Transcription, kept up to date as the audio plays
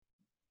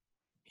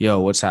Yo,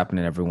 what's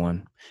happening,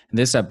 everyone? In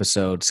this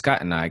episode,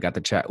 Scott and I got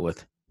to chat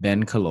with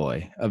Ben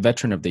Killoy, a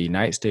veteran of the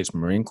United States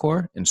Marine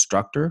Corps,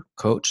 instructor,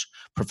 coach,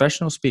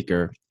 professional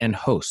speaker, and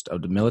host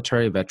of the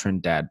Military Veteran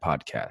Dad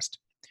podcast.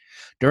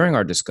 During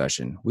our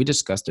discussion, we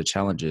discussed the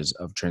challenges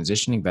of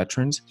transitioning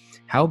veterans,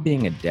 how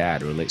being a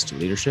dad relates to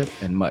leadership,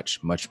 and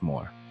much, much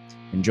more.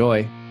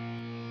 Enjoy.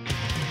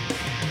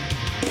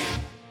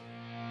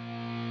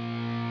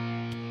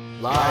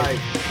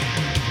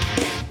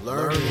 Life,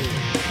 learning,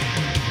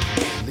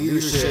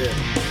 leadership,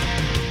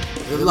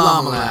 the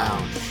Llama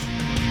Lounge.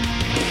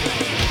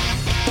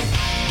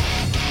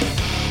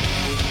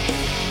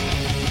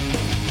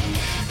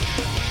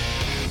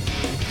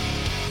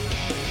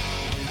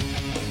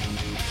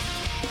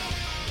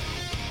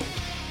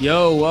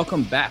 Yo,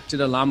 welcome back to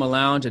the Llama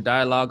Lounge, a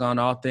dialogue on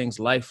all things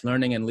life,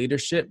 learning, and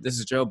leadership. This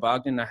is Joe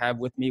Bogdan. I have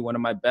with me one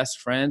of my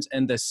best friends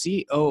and the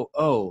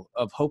COO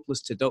of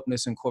Hopeless to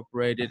Dopeness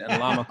Incorporated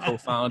and Llama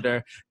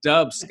co-founder,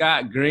 Dub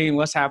Scott Green.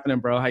 What's happening,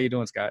 bro? How you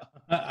doing, Scott?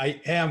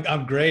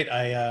 I'm great.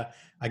 I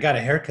got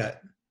a haircut.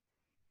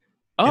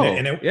 Oh,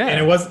 and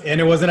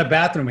it wasn't a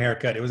bathroom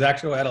haircut. It was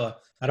actually at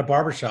a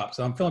barbershop.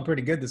 So I'm feeling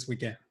pretty good this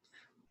weekend.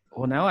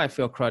 Well, now I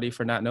feel cruddy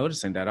for not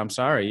noticing that. I'm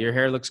sorry. Your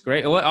hair looks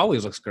great. Well, it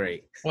always looks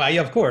great. Well,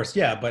 yeah, of course.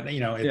 Yeah. But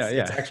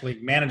it's actually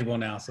manageable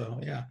now.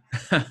 So yeah.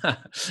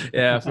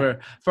 Yeah. For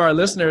our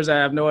listeners, I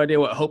have no idea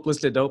what Hopeless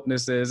to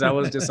Dopeness is. That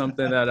was just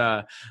something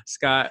that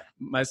Scott,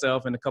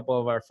 myself, and a couple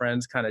of our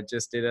friends kind of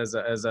just did as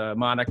a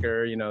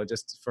moniker,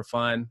 just for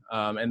fun.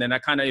 And then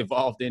that kind of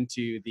evolved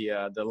into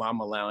the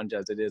Llama Lounge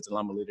as it is, the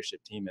Llama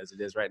Leadership Team as it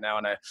is right now.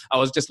 And I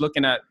was just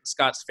looking at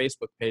Scott's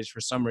Facebook page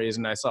for some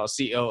reason. I saw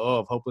COO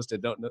of Hopeless to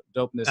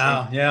Dopeness.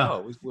 Oh, yeah.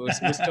 Oh, we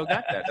still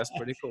got that. That's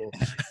pretty cool.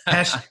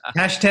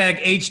 Hashtag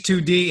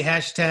H2D,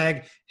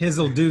 hashtag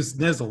Hizzle Deuce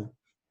Nizzle.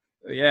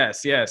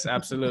 Yes,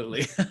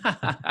 absolutely.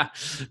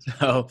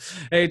 So,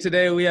 hey,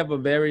 today we have a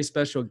very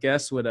special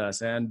guest with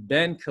us, and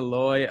Ben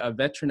Killoy, a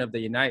veteran of the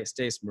United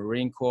States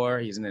Marine Corps.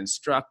 He's an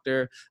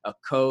instructor, a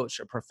coach,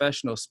 a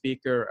professional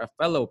speaker, a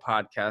fellow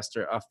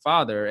podcaster, a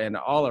father, and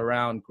an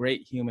all-around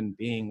great human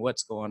being.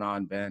 What's going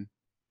on, Ben?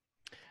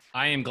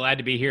 I am glad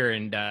to be here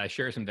and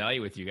share some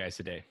value with you guys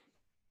today.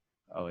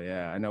 Oh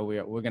yeah, I know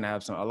we're gonna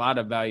have a lot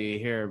of value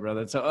here,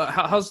 brother. So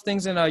how's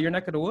things in your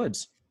neck of the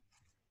woods?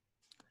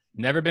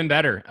 Never been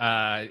better.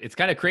 It's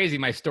kind of crazy.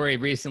 My story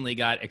recently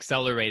got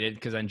accelerated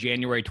because on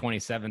January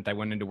 27th, I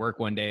went into work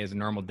one day as a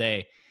normal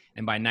day,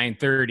 and by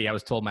 9:30, I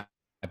was told my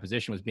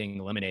position was being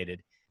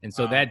eliminated. And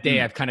so that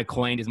day, I've kind of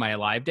coined as my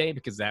alive day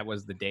because that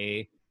was the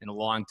day in a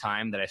long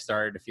time that I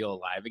started to feel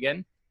alive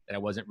again. That I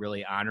wasn't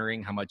really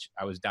honoring how much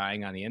I was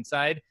dying on the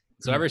inside.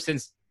 So ever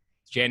since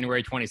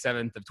January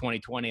 27th of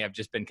 2020, I've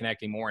just been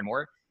connecting more and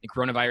more. And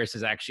coronavirus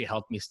has actually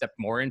helped me step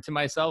more into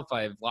myself.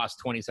 I've lost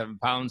 27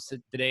 pounds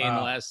today in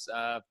the last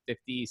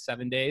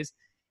 57 days.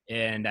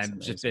 And I've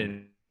just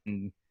been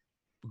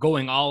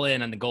going all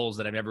in on the goals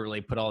that I've never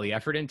really put all the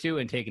effort into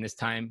and taking this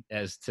time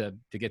as to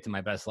get to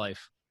my best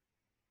life.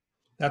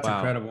 That's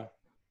incredible.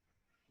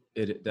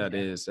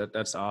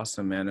 That's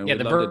awesome, man. And yeah,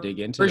 we'd the love to dig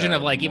into version that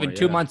of like more, even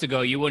 2 months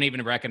ago, you wouldn't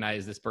even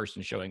recognize this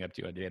person showing up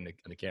to you on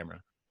the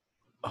camera.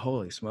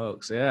 Holy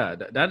smokes. Yeah,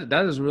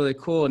 that is really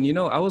cool. And,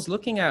 I was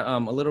looking at a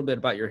little bit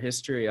about your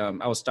history. I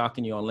was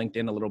stalking you on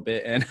LinkedIn a little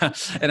bit and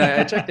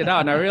I checked it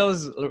out and I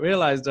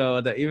realized though,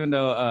 that even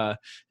though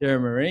you're a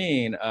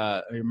Marine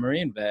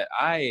vet,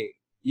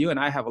 you and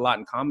I have a lot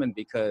in common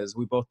because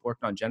we both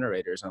worked on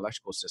generators and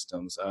electrical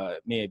systems,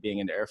 me being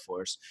in the Air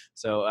Force.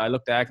 So I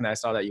looked back and I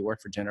saw that you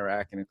worked for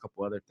Generac and a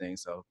couple other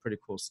things. So pretty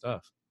cool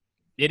stuff.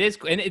 It is.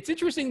 And it's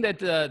interesting that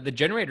the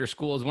generator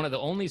school is one of the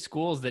only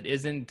schools that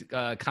isn't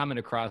common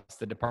across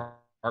the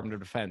Department of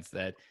Defense,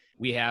 that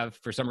we have,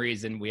 for some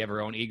reason, we have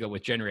our own ego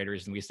with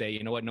generators. And we say,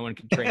 you know what, no one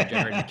can train a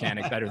generator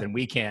mechanic better than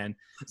we can.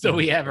 So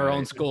we have our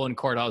own school in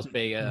Courthouse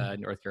Bay,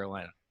 North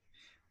Carolina.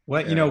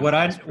 What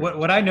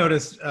I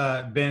noticed,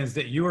 Ben, is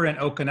that you were in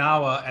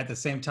Okinawa at the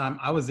same time.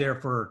 I was there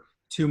for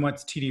 2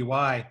 months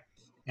TDY.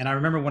 And I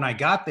remember when I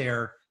got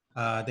there,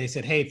 they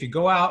said, hey, if you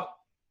go out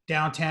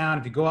downtown,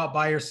 if you go out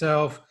by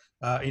yourself,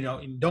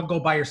 don't go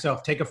by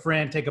yourself. Take a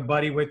friend, take a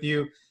buddy with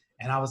you.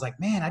 And I was like,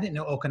 man, I didn't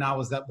know Okinawa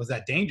was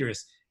that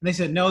dangerous. And they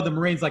said, no, the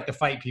Marines like to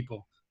fight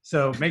people.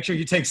 So make sure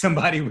you take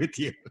somebody with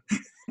you.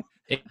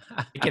 It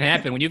can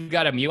happen. When you've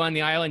got a Mew on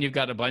the island, you've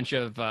got a bunch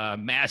of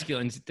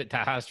masculine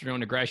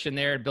testosterone aggression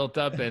there built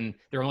up, and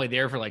they're only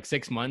there for like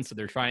 6 months. So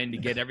they're trying to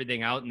get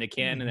everything out and they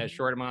can in that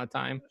short amount of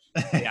time.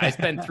 Yeah, I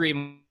spent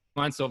 3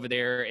 months over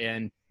there,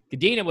 and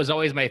Kadena was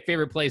always my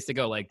favorite place to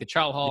go. Like the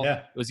Chow Hall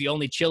was the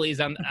only Chili's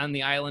on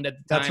the island at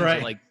the time. That's right.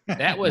 So like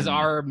that was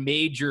our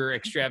major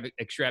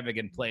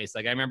extravagant place.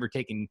 Like I remember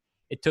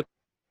it took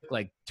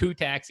like 2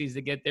 taxis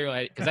to get there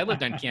because I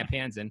lived on Camp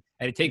Hansen.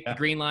 I had to take the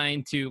Green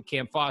Line to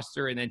Camp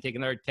Foster and then take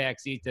another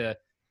taxi to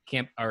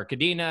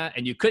Kadena.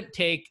 And you couldn't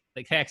take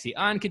the taxi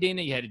on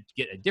Kadena. You had to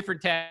get a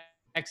different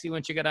taxi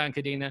once you got on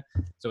Kadena.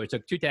 So it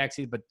took 2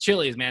 taxis. But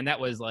Chili's, man, that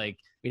was like,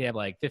 we'd have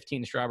like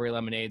 15 strawberry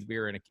lemonades. We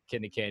were in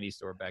a candy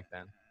store back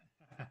then.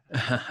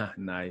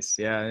 Nice.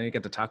 Yeah, and you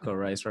get the taco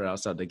rice right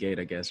outside the gate,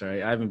 I guess,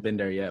 right? I haven't been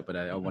there yet, but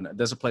I want to.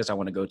 There's a place I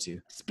want to go to.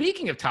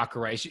 Speaking of taco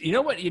rice, you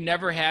know what you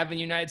never have in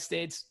the United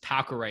States?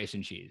 Taco rice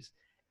and cheese.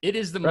 It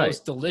is the Right.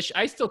 most delicious.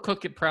 I still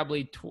cook it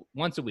probably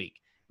once a week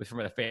with from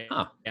the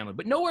Huh. family,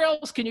 but nowhere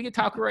else can you get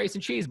taco rice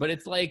and cheese. But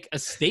it's like a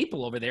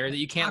staple over there that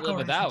you can't Taco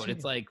live rice and without. It's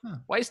cheese. like, Huh.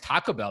 why is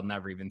Taco Bell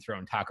never even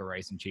throwing taco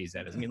rice and cheese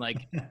at us? I mean,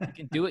 like you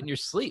can do it in your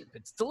sleep.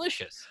 It's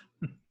delicious.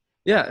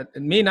 Yeah,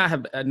 me not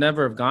have I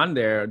never have gone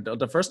there.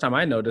 The first time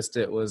I noticed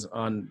it was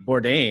on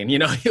Bourdain. You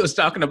know, he was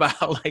talking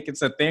about like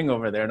it's a thing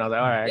over there, and I was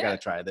like, all right, I Yeah. gotta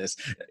try this.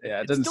 Yeah,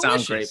 it It's doesn't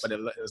sound great, delicious. but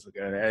it was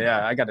good.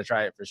 Yeah, I gotta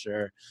try it for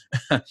sure.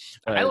 I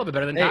But love it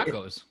better than hey,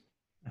 tacos.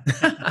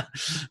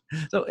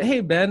 so hey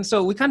Ben,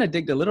 so we kind of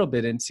digged a little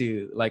bit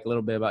into like a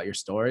little bit about your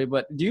story,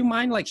 but do you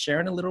mind like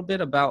sharing a little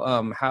bit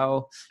about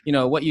how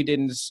what you did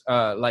in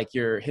like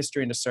your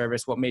history in the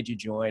service, what made you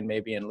join,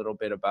 maybe, and a little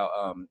bit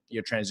about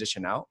your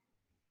transition out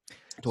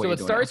to what So you're it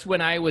doing now? starts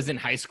when I was in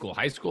high school.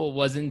 High school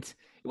wasn't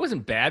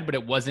bad, but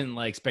it wasn't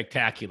like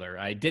spectacular.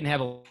 I didn't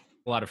have a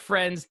lot of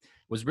friends,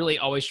 was really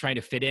always trying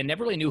to fit in,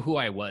 never really knew who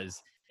I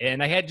was.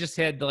 And I had just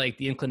had like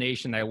the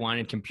inclination that I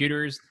wanted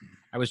computers.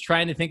 I was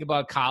trying to think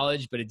about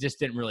college, but it just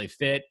didn't really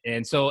fit.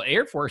 And so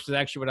Air Force was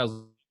actually what I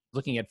was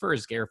looking at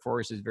first. Air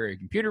Force is very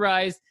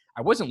computerized.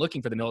 I wasn't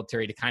looking for the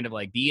military to kind of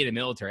like be in the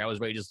military. I was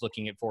really just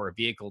looking for a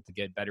vehicle to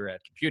get better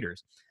at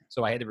computers.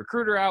 So I had the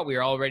recruiter out. We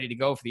were all ready to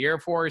go for the Air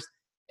Force.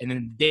 And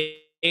then the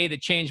day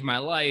that changed my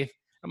life,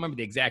 I don't remember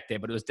the exact day,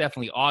 but it was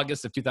definitely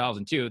August of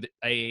 2002.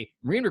 A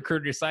Marine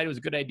recruiter decided it was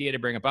a good idea to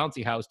bring a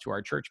bouncy house to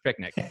our church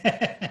picnic.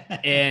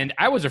 And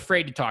I was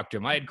afraid to talk to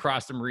him. I had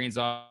crossed the Marines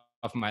off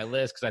my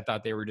list because I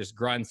thought they were just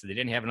grunts. So they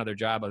didn't have another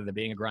job other than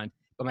being a grunt.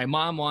 But my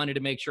mom wanted to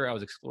make sure I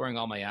was exploring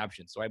all my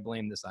options. So I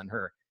blamed this on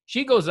her.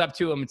 She goes up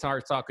to him and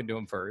starts talking to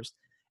him first.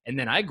 And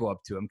then I go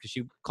up to him because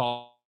she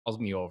calls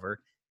me over.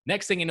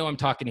 Next thing you know, I'm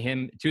talking to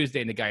him Tuesday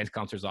in the guidance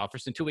counselor's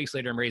office. And 2 weeks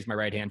later, I'm raising my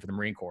right hand for the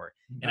Marine Corps.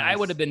 And I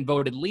would have been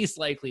voted least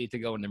likely to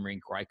go in the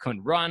Marine Corps. I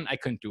couldn't run. I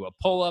couldn't do a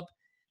pull-up.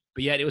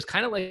 But yet it was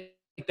kind of like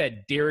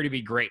that dare to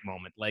be great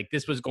moment. Like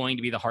this was going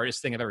to be the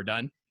hardest thing I've ever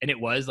done. And it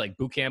was like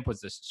boot camp was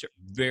this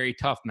very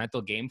tough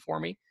mental game for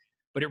me.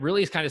 But it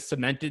really is kind of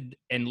cemented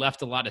and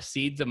left a lot of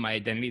seeds of my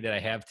identity that I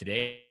have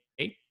today.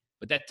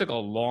 But that took a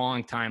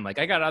long time. Like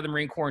I got out of the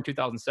Marine Corps in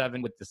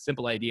 2007 with the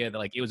simple idea that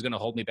like it was going to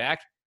hold me back,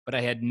 but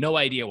I had no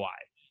idea why.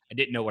 I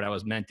didn't know what I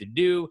was meant to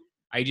do.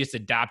 I just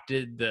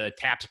adopted the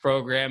TAPS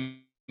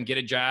program, get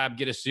a job,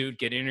 get a suit,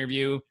 get an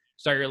interview,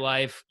 start your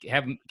life,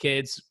 have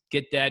kids,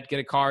 get that, get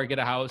a car, get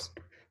a house.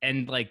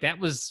 And like that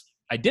was,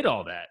 I did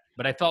all that,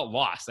 but I felt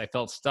lost. I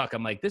felt stuck.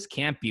 I'm like, this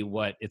can't be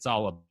what it's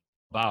all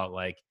about.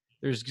 Like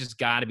there's just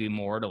got to be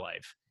more to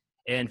life.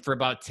 And for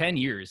about 10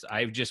 years,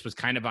 I just was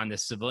kind of on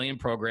this civilian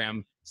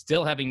program,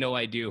 still having no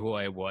idea who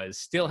I was,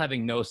 still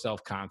having no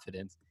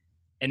self-confidence.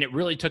 And it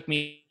really took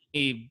me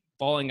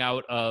falling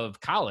out of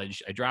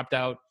college. I dropped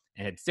out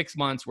and had 6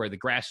 months where the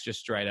grass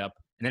just dried up.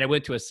 And then I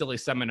went to a silly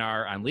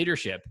seminar on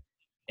leadership.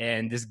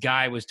 And this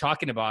guy was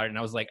talking about it. And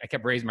I was like, I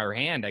kept raising my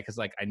hand because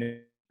like I knew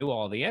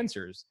all the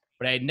answers,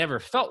 but I had never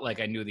felt like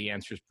I knew the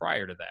answers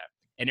prior to that.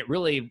 And it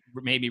really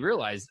made me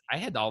realize I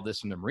had all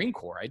this from the Marine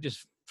Corps. I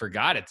just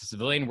forgot it. The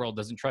civilian world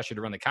doesn't trust you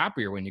to run the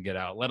copier when you get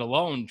out, let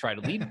alone try to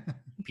lead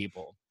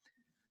people.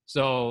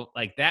 So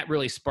like that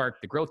really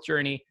sparked the growth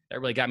journey. That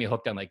really got me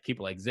hooked on like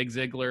people like Zig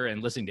Ziglar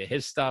and listening to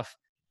his stuff.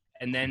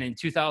 And then in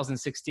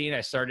 2016,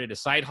 I started a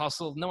side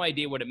hustle. No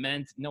idea what it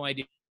meant. No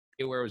idea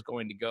where it was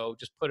going to go.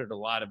 Just put it a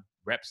lot of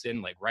reps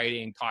in, like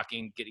writing,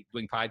 talking,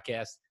 doing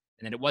podcasts.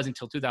 And then it wasn't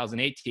until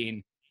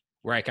 2018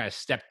 where I kind of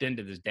stepped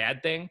into this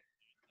dad thing.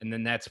 And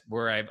then that's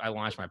where I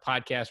launched my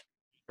podcast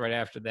right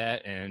after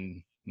that.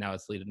 And now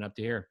it's leading up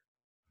to here.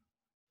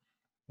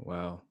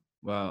 Wow.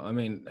 Wow. I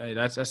mean, hey,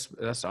 that's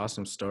an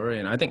awesome story.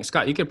 And I think,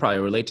 Scott, you could probably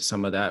relate to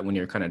some of that when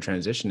you're kind of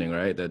transitioning,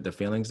 right? The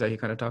feelings that you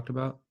kind of talked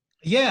about.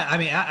 Yeah, I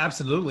mean,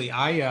 absolutely.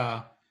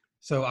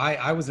 So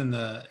I was in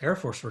the Air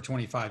Force for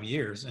 25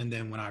 years. And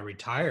then when I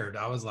retired,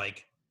 I was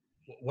like,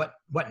 what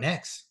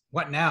next?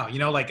 What now? You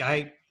know, like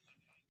I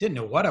didn't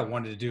know what I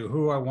wanted to do,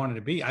 who I wanted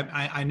to be.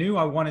 I knew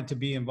I wanted to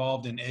be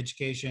involved in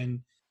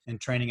education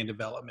and training and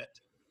development.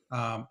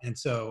 And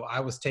so I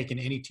was taking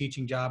any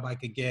teaching job I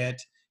could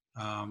get.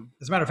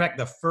 As a matter of fact,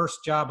 the first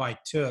job I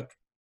took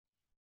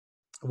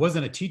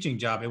wasn't a teaching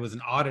job. It was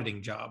an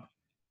auditing job.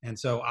 And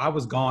so I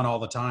was gone all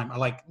the time. I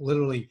like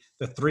literally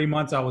the 3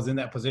 months I was in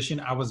that position,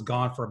 I was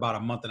gone for about a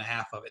month and a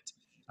half of it.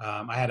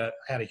 I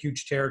had a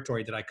huge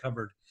territory that I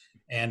covered.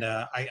 And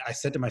I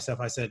said to myself,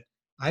 I said,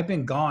 I've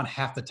been gone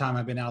half the time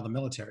I've been out of the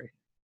military.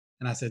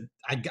 And I said,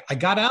 I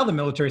got out of the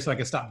military so I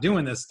could stop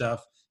doing this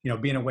stuff, you know,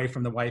 being away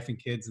from the wife and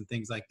kids and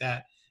things like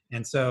that.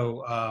 And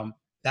so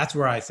that's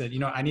where I said, you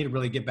know, I need to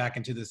really get back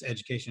into this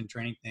education and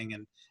training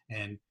thing.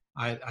 And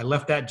I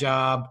left that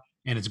job.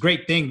 And it's a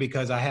great thing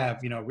because I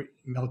have, you know,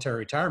 military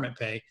retirement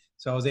pay.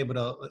 So I was able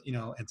to, you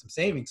know, and some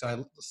savings. So I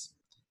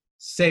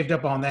saved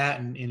up on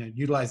that and, you know,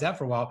 utilized that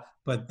for a while.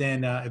 But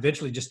then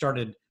eventually just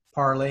started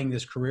parlaying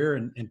this career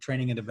in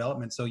training and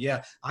development. So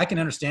yeah, I can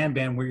understand,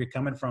 Ben, where you're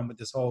coming from with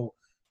this whole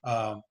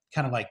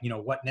kind of like,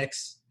 what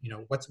next,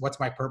 what's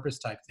my purpose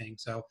type thing.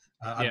 So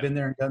I've Yeah. been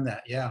there and done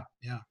that. Yeah.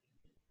 Yeah.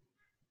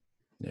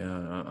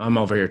 Yeah, I'm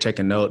over here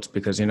taking notes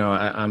because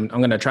I'm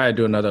going to try to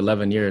do another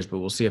 11 years, but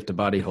we'll see if the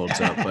body holds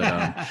up.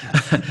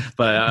 But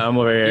but I'm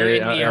over here.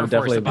 You're in the Air I'm Force.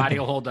 definitely The body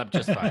will hold up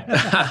just fine.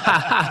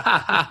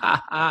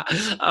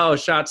 Oh,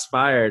 shots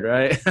fired,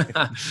 right?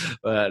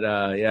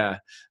 But yeah,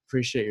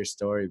 appreciate your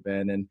story,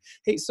 Ben. And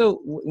hey,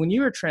 so when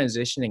you were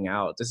transitioning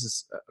out, this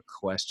is a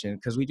question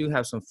because we do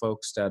have some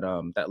folks that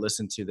that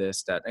listen to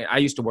this. That I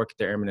used to work at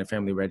the Airmen and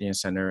Family Readiness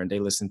Center, and they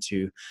listen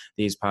to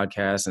these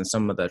podcasts. And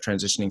some of the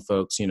transitioning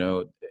folks,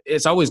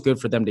 it's always good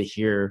for them to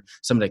hear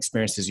some of the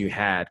experiences you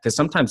had, because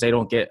sometimes they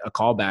don't get a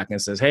call back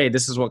and says, hey,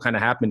 this is what kind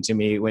of happened to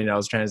me when I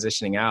was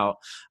transitioning out.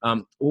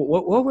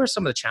 What were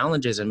some of the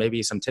challenges and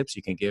maybe some tips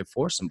you can give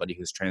for somebody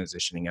who's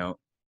transitioning out?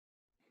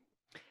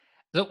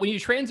 So when you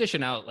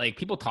transition out, like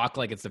people talk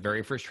like it's the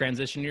very first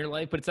transition in your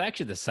life, but it's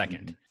actually the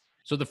second.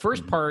 So the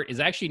first part is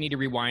actually you need to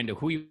rewind to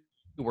who you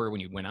were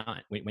when you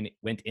when it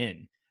went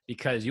in,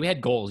 because you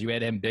had goals, you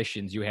had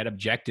ambitions, you had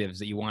objectives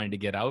that you wanted to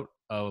get out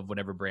of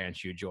whatever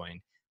branch you joined.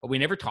 But we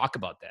never talk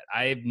about that.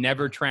 I've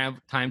never time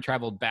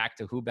traveled back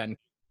to who Ben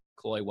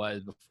Killoy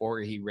was before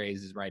he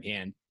raised his right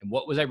hand, and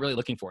what was I really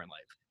looking for in life?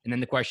 And then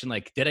the question,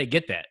 like, did I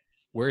get that?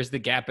 Where's the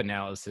gap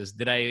analysis?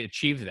 Did I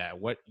achieve that?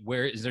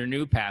 Where is there a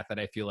new path that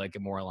I feel like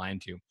I'm more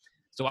aligned to?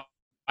 So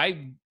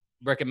I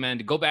recommend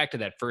to go back to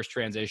that first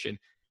transition,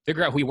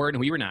 figure out who you were and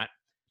who you were not.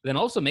 But then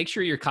also make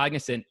sure you're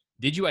cognizant.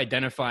 Did you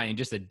identify and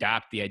just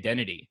adopt the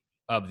identity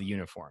of the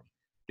uniform?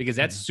 Because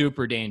that's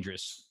super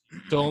dangerous.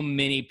 So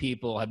many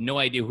people have no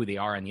idea who they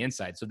are on the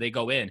inside. So they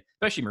go in,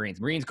 especially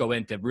Marines. Marines go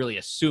in to really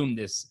assume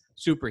this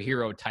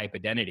superhero type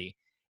identity,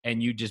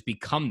 and you just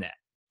become that.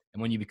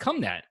 And when you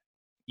become that,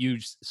 you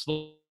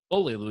slowly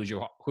lose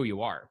who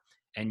you are,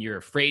 and you're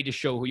afraid to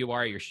show who you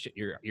are.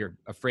 You're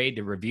afraid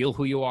to reveal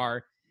who you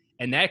are,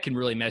 and that can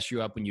really mess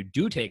you up when you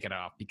do take it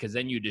off, because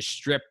then you just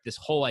strip this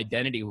whole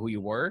identity of who you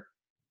were,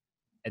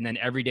 and then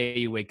every day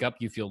you wake up,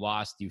 you feel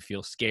lost, you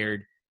feel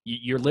scared.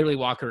 You're literally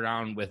walking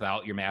around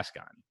without your mask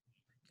on.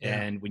 Yeah.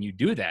 And when you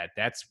do that,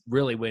 that's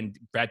really when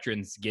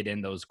veterans get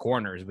in those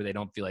corners where they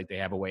don't feel like they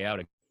have a way out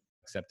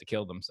except to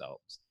kill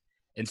themselves.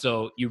 And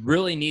so you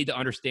really need to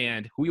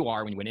understand who you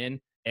are when you went in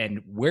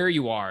and where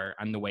you are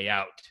on the way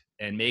out,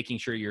 and making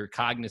sure you're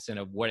cognizant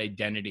of what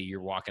identity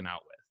you're walking out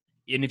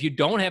with. And if you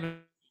don't have an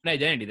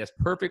identity, that's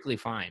perfectly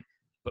fine.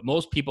 But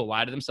most people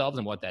lie to themselves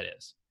and what that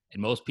is.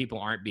 And most people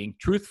aren't being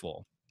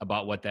truthful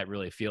about what that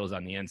really feels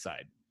on the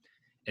inside.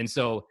 And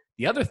so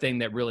the other thing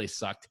that really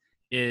sucked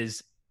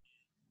is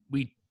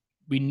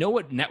we know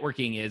what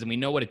networking is, and we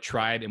know what a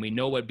tribe, and we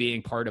know what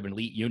being part of an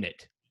elite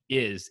unit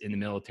is in the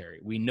military.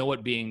 We know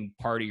what being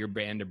part of your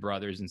band of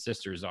brothers and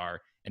sisters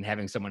are, and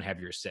having someone have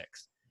your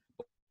six.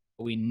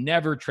 But we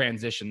never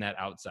transition that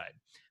outside.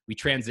 We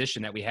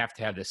transition that we have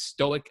to have this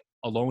stoic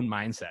alone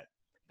mindset,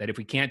 that if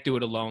we can't do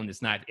it alone,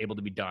 it's not able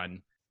to be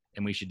done,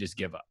 and we should just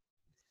give up.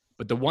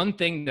 But the one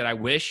thing that I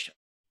wish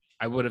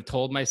I would have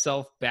told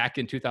myself back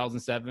in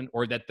 2007,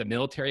 or that the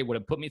military would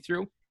have put me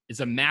through, is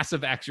a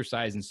massive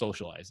exercise in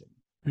socializing.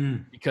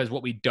 Because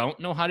what we don't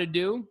know how to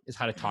do is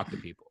how to talk to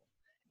people.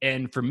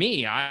 And for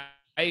me, I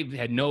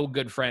had no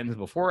good friends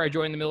before I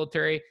joined the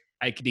military.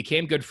 I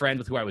became good friends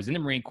with who I was in the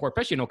Marine Corps,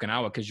 especially in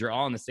Okinawa, because you're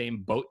all in the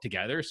same boat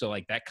together. So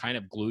like that kind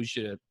of glues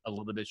you a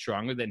little bit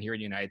stronger than here in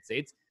the United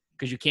States,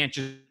 because you can't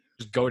just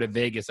go to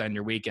Vegas on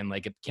your weekend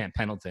like at Camp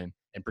Pendleton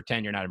and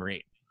pretend you're not a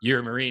Marine. You're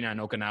a Marine on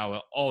Okinawa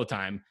all the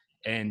time,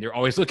 and they're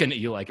always looking at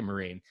you like a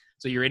Marine.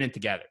 So you're in it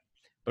together.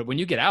 But when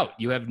you get out,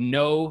 you have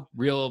no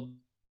real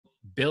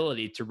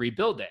ability to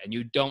rebuild that, and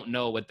you don't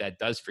know what that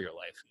does for your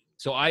life.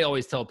 So I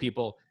always tell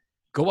people,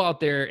 go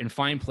out there and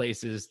find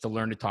places to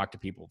learn to talk to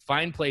people.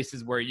 Find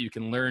places where you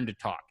can learn to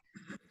talk,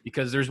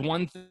 because there's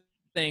one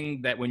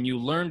thing that when you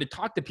learn to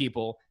talk to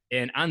people,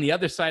 and on the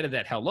other side of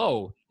that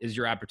hello is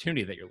your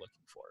opportunity that you're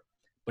looking for.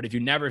 But if you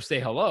never say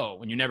hello,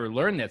 when you never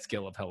learn that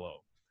skill of hello,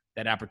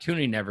 that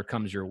opportunity never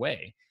comes your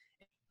way.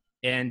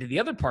 And the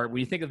other part, when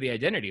you think of the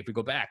identity, if we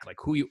go back, like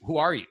who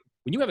are you?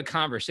 When you have a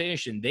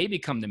conversation, they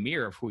become the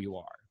mirror of who you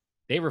are.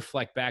 They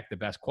reflect back the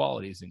best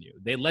qualities in you.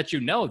 They let you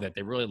know that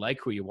they really like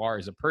who you are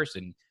as a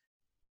person.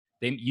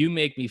 You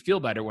make me feel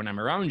better when I'm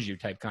around you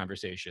type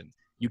conversation.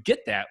 You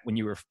get that when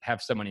you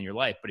have someone in your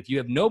life. But if you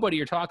have nobody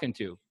you're talking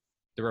to,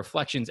 the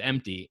reflection's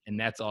empty, and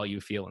that's all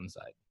you feel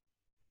inside.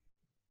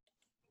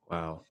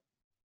 Wow.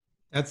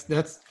 That's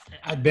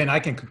Ben, I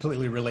can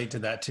completely relate to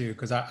that too.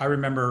 Cause I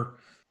remember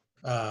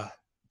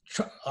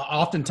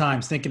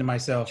oftentimes thinking to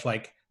myself,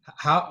 like,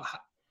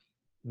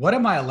 what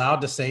am I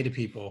allowed to say to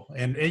people?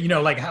 And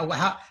like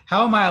how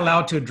am I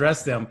allowed to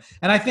address them?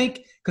 And I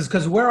think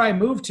because where I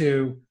moved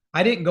to,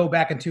 I didn't go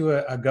back into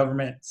a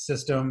government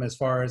system. As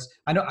far as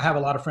I know, I have a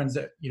lot of friends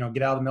that,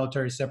 get out of the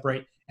military,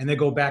 separate, and they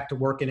go back to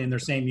working in their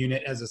same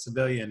unit as a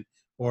civilian,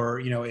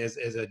 or, as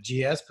a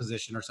GS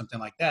position or something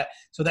like that.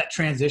 So that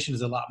transition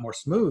is a lot more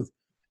smooth.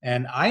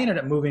 And I ended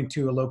up moving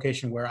to a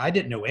location where I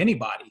didn't know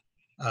anybody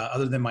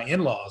other than my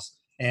in-laws.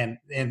 And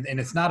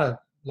it's not a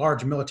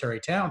large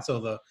military town. So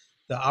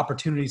the the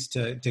opportunities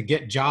to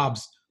get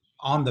jobs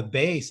on the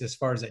base as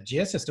far as that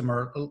GS system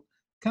are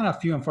kind of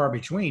few and far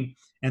between.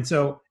 And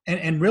so,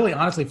 and really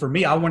honestly, for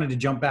me, I wanted to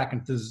jump back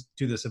into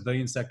the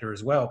civilian sector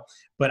as well,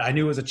 but I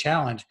knew it was a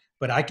challenge.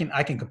 But I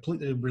can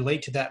completely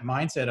relate to that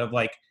mindset of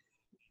like,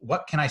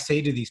 what can I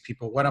say to these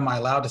people? What am I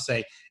allowed to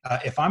say?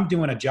 If I'm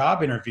doing a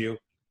job interview,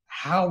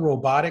 how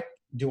robotic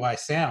do I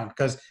sound?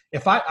 Because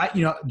if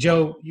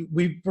Joe,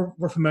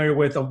 we're familiar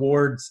with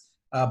awards,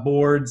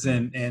 boards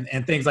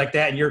and things like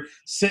that. And you're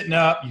sitting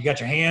up, you got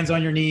your hands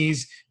on your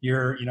knees,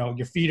 your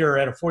feet are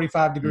at a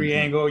 45-degree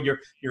angle. You're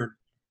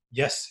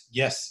yes.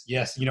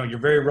 You're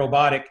very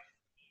robotic.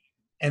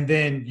 And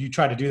then you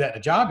try to do that in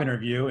a job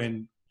interview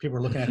and people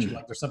are looking at you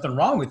like there's something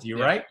wrong with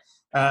you, right?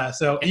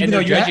 So even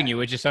though judging you,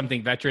 which is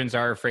something veterans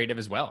are afraid of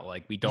as well.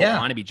 Like we don't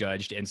want to be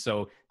judged. And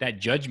so that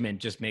judgment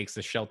just makes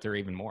the shelter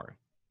even more.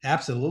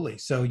 Absolutely.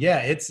 So yeah,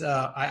 it's,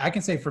 I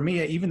can say for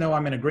me, even though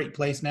I'm in a great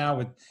place now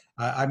with,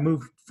 I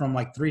moved from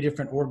like 3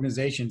 different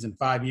organizations in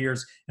 5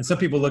 years. And some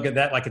people look at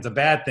that like it's a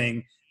bad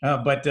thing,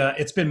 but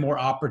it's been more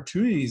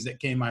opportunities that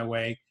came my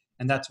way.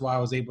 And that's why I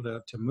was able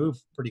to move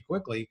pretty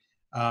quickly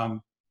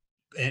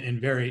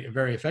and very,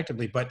 very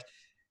effectively. But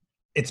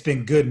it's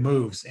been good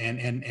moves.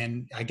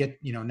 And I get,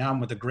 now I'm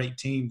with a great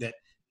team that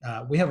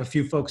we have a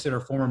few folks that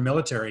are former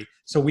military.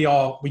 So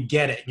we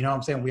get it, you know what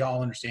I'm saying? We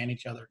all understand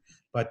each other.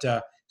 But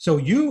so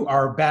you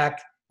are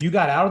back, you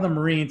got out of the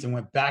Marines and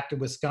went back to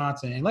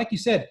Wisconsin. And like you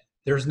said,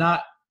 there's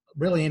not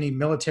really any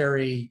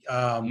military.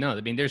 No,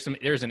 I mean, there's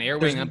an air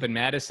wing up in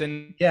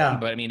Madison. Yeah.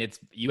 But I mean,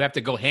 you have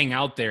to go hang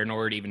out there in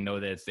order to even know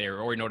that it's there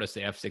or notice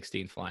the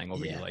F-16 flying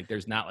over you. Like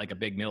there's not like a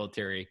big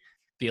military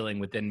feeling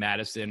within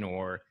Madison,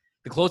 or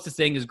the closest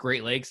thing is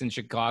Great Lakes in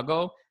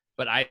Chicago.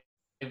 But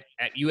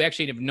you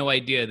actually have no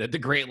idea that the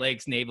Great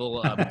Lakes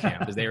Naval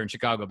Camp is there in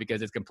Chicago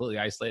because it's completely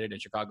isolated,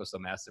 and Chicago's so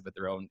massive with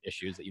their own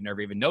issues that you never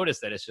even notice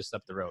that it's just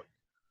up the road.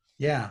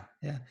 Yeah.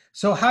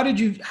 So how did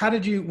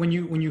you when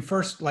you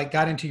first like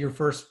got into your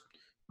first,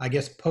 I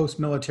guess,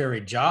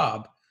 post-military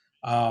job,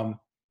 how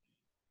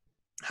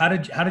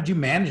did you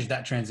manage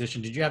that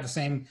transition? Did you have the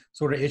same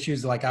sort of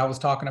issues like I was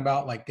talking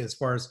about, like as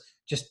far as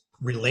just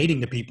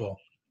relating to people?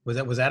 Was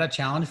that a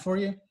challenge for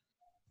you?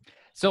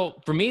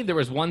 So for me, there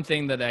was one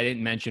thing that I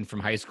didn't mention from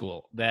high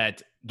school,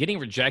 that getting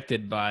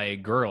rejected by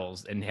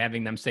girls and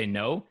having them say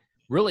no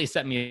really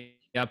set me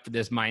up for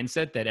this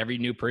mindset that every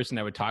new person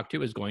I would talk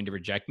to is going to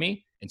reject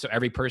me. And so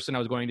every person I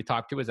was going to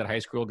talk to was that high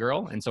school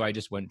girl. And so I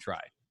just wouldn't try.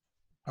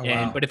 Oh,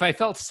 wow. But if I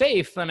felt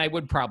safe, then I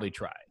would probably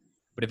try.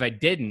 But if I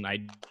didn't,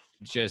 I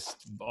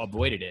just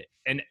avoided it.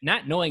 And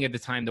not knowing at the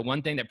time, the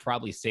one thing that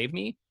probably saved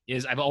me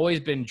is I've always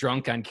been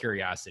drunk on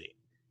curiosity.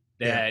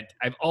 That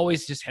I've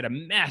always just had a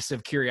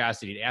massive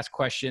curiosity to ask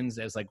questions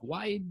as like,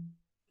 why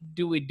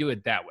do we do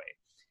it that way?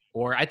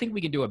 Or I think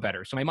we can do it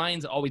better. So my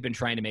mind's always been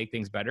trying to make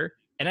things better.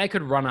 And I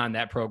could run on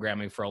that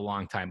programming for a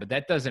long time, but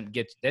that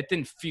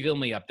didn't fill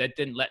me up. That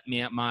didn't let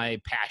my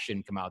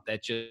passion come out.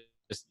 That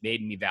just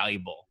made me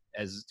valuable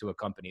as to a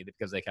company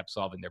because they kept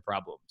solving their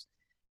problems.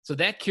 So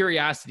that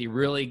curiosity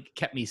really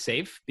kept me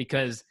safe,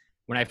 because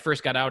when I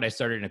first got out, I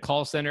started in a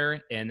call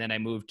center and then I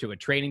moved to a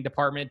training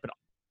department, but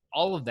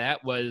all of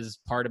that was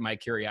part of my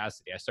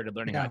curiosity. I started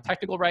learning how to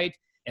technical write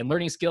and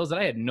learning skills that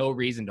I had no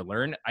reason to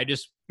learn. I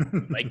just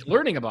liked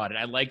learning about it.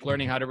 I like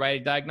learning how to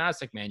write a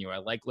diagnostic manual. I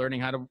like learning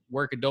how to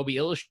work Adobe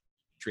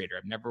Illustrator.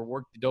 I've never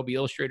worked Adobe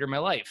Illustrator in my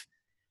life.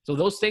 So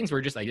those things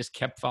were I just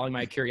kept following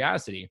my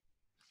curiosity.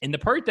 And the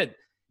part that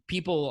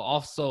people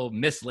also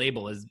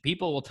mislabel is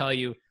people will tell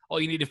you, oh,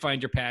 you need to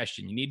find your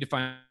passion. You need to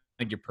find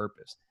your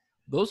purpose.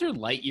 Those are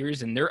light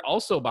years, and they're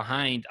also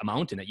behind a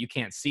mountain that you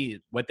can't see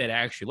what that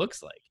actually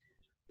looks like.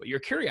 But your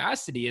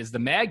curiosity is the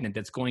magnet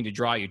that's going to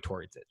draw you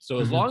towards it. So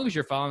as long as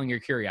you're following your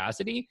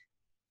curiosity,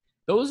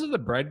 those are the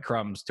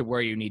breadcrumbs to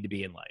where you need to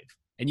be in life.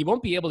 And you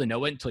won't be able to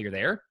know it until you're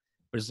there.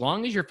 But as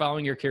long as you're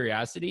following your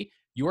curiosity,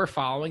 you are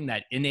following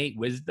that innate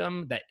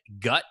wisdom, that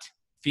gut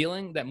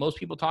feeling that most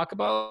people talk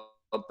about,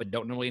 but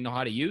don't really know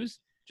how to use.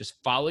 Just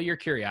follow your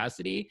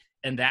curiosity,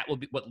 and that will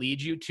be what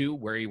leads you to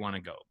where you want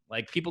to go.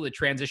 Like people that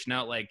transition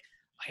out, like,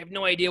 I have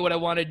no idea what I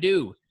want to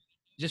do.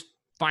 Just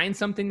find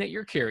something that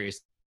you're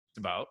curious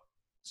about.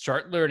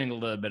 Start learning a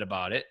little bit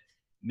about it.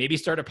 Maybe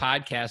start a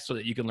podcast so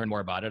that you can learn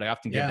more about it. I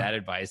often give that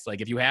advice. Like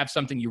if you have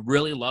something you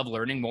really love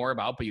learning more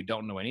about, but you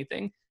don't know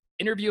anything,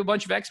 interview a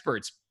bunch of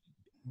experts,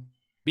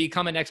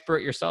 become an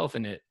expert yourself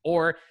in it,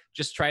 or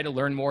just try to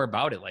learn more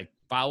about it. Like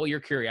follow your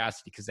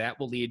curiosity, because that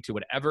will lead to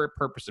whatever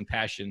purpose and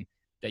passion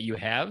that you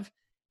have.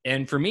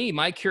 And for me,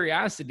 my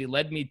curiosity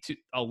led me to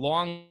a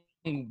long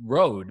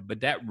road, but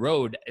that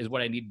road is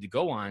what I needed to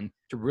go on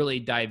to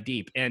really dive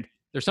deep. And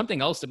there's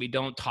something else that we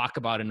don't talk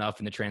about enough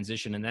in the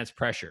transition, and that's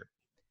pressure.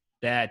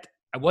 That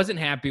I wasn't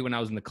happy when I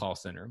was in the call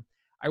center.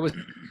 I was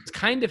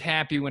kind of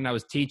happy when I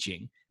was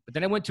teaching, but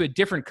then I went to a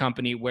different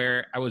company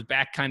where I was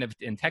back kind of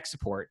in tech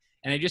support,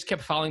 and I just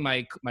kept following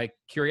my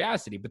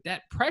curiosity. But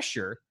that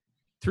pressure,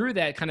 through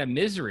that kind of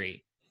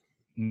misery,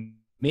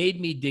 made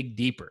me dig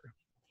deeper.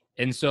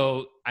 And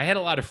so I had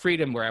a lot of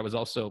freedom where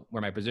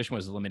where my position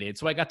was eliminated.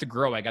 So I got to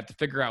grow. I got to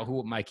figure out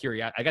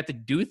I got to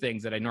do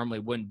things that I normally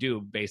wouldn't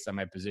do based on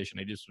my position.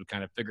 I just would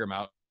kind of figure them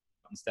out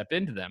and step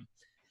into them.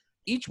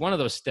 Each one of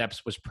those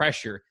steps was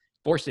pressure,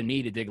 forcing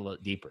me to dig a little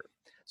deeper.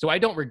 So I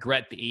don't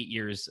regret the 8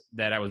 years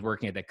that I was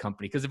working at that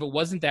company, because if it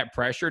wasn't that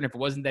pressure and if it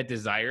wasn't that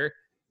desire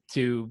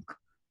to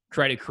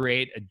try to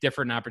create a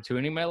different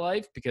opportunity in my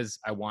life because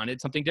I wanted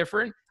something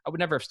different, I would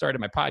never have started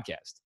my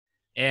podcast.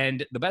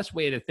 And the best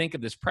way to think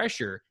of this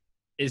pressure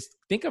is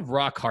think of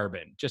raw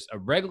carbon, just a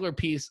regular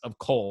piece of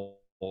coal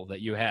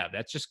that you have.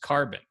 That's just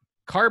carbon.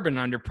 Carbon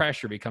under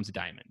pressure becomes a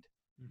diamond.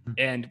 Mm-hmm.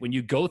 And when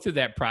you go through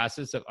that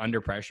process of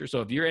under pressure,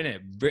 so if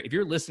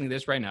you're listening to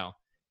this right now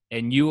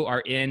and you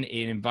are in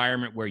an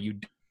environment where you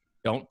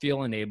don't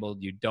feel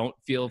enabled, you don't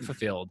feel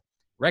fulfilled,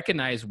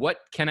 recognize, what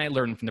can I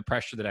learn from the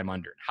pressure that I'm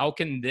under? How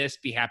can this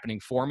be happening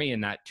for me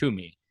and not to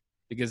me?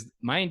 Because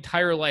my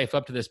entire life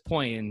up to this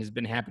point has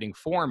been happening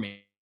for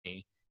me.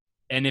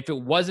 And if it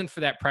wasn't for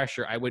that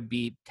pressure, I would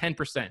be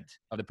 10%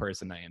 of the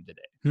person I am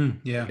today.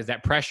 Yeah. Because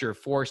that pressure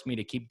forced me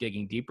to keep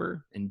digging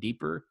deeper and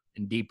deeper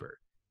and deeper.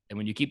 And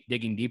when you keep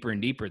digging deeper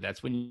and deeper,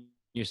 that's when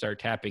you start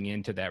tapping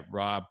into that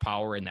raw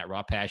power and that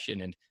raw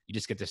passion. And you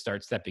just get to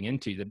start stepping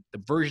into the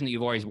version that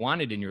you've always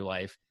wanted in your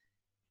life,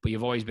 but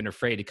you've always been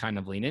afraid to kind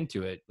of lean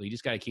into it. Well, you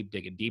just got to keep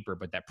digging deeper.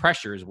 But that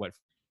pressure is what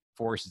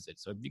forces it.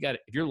 So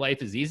if your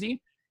life is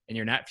easy and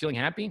you're not feeling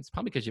happy, it's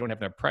probably because you don't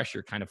have enough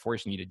pressure kind of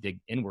forcing you to dig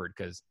inward,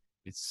 because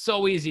it's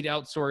so easy to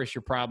outsource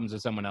your problems to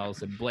someone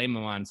else and blame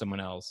them on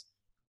someone else.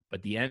 But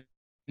at the end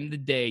of the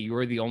day,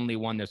 you're the only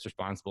one that's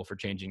responsible for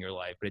changing your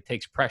life. But it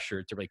takes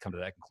pressure to really come to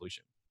that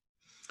conclusion.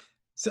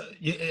 So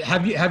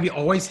have you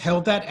always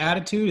held that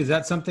attitude? Is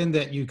that something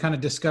that you kind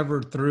of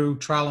discovered through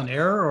trial and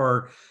error,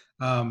 or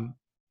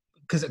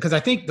because I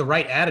think the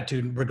right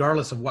attitude,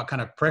 regardless of what kind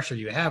of pressure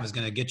you have, is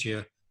going to get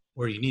you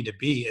where you need to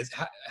be.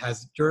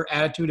 Has your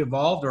attitude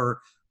evolved, or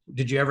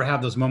did you ever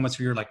have those moments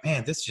where you're like,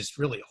 man, this is just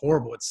really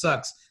horrible, it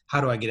sucks,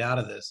 how do I get out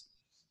of this?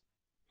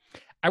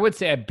 I would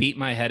say I beat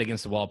my head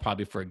against the wall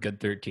probably for a good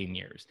 13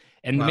 years.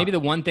 And Wow. Maybe the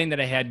one thing that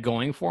I had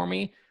going for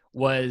me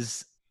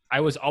was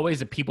I was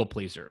always a people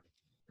pleaser.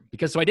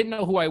 Because so I didn't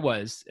know who I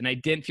was, and I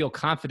didn't feel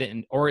confident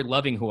in or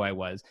loving who I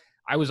was.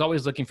 I was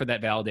always looking for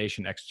that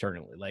validation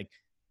externally. Like,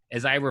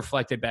 as I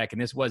reflected back,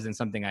 and this wasn't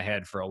something I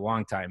had for a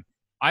long time,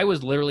 I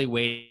was literally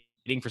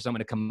waiting for someone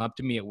to come up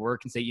to me at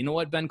work and say, you know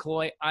what, Ben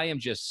Killoy, I am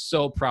just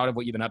so proud of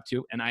what you've been up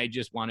to, and I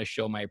just want to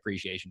show my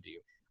appreciation to you.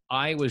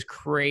 I was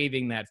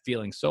craving that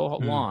feeling so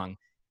long,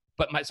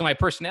 but my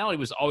personality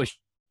was always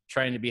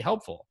trying to be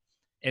helpful.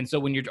 And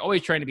so when you're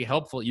always trying to be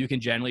helpful, you can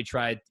generally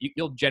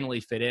you'll generally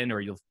fit in,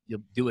 or you'll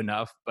do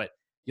enough, but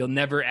you'll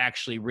never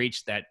actually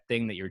reach that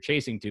thing that you're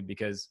chasing to,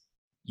 because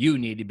you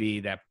need to be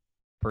that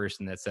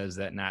person that says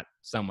that, not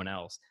someone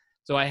else.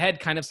 So I had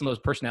kind of some of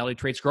those personality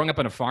traits. Growing up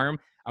on a farm,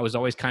 I was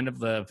always kind of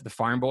the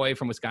farm boy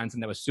from Wisconsin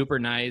that was super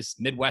nice,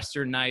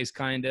 Midwestern nice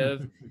kind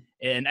of.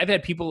 And I've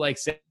had people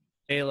say,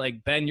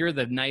 like, Ben, you're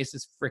the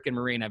nicest freaking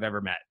Marine I've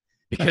ever met.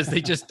 Because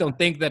they just don't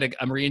think that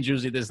a Marine's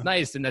usually this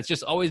nice. And that's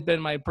just always been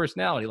my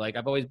personality. Like,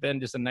 I've always been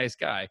just a nice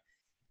guy.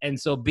 And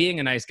so being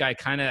a nice guy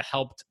kind of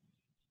helped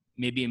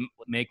maybe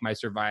make my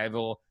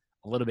survival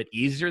a little bit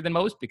easier than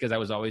most, because I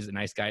was always a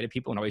nice guy to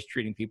people and always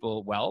treating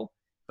people well.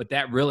 But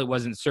that really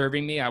wasn't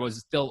serving me. I was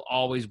still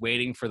always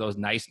waiting for those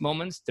nice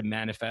moments to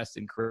manifest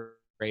and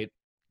create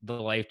the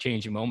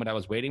life-changing moment I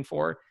was waiting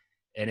for.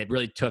 And it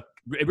really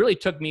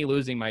took me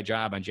losing my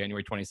job on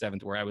January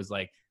 27th, where I was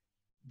like,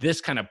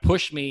 this kind of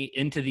pushed me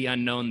into the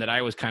unknown that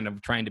I was kind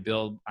of trying to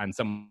build on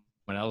someone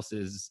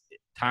else's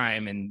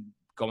time and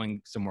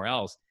going somewhere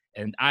else.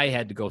 And I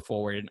had to go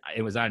forward, and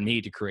it was on me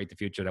to create the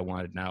future that I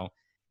wanted now.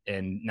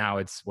 And now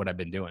it's what I've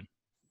been doing.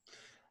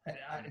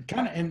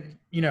 And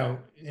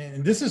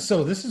this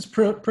is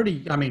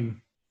pretty, I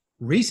mean,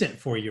 recent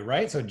for you,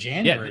 right? So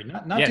January,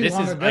 not too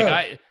long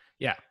ago.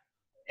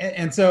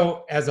 And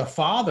so as a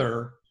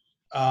father,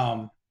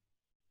 I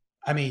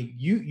mean,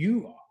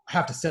 you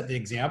have to set the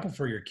example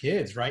for your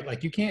kids, right?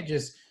 Like, you can't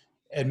just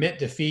admit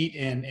defeat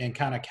and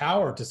kind of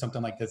cower to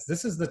something like this.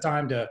 This is the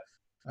time to,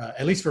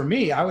 at least for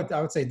me, I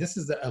would say this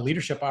is a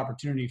leadership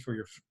opportunity for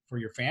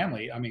your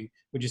family. I mean,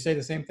 would you say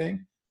the same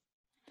thing?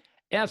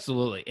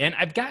 Absolutely. And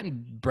I've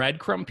gotten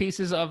breadcrumb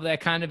pieces of that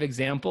kind of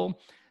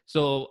example.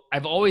 So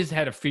I've always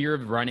had a fear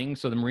of running.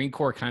 So the Marine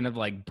Corps kind of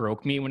like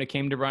broke me when it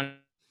came to running.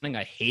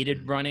 I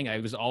hated running. I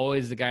was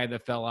always the guy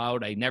that fell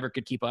out. I never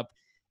could keep up.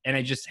 And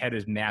I just had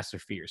this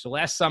massive fear. So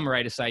last summer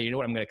I decided, you know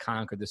what, I'm going to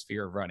conquer this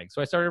fear of running. So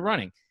I started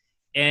running.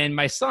 And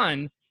my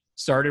son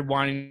started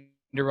wanting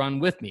to run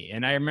with me.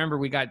 And I remember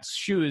we got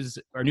shoes,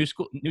 or new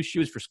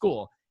shoes for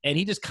school. And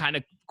he just kind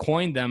of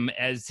coined them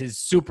as his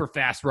super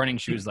fast running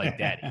shoes like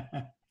daddy.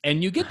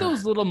 And you get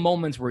those little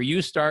moments where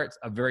you start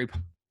a very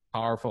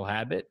powerful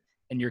habit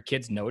and your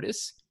kids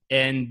notice,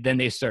 and then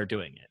they start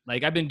doing it.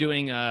 Like, I've been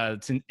doing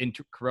in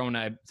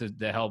Corona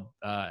to help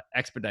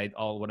expedite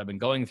all what I've been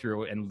going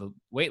through and the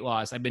weight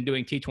loss. I've been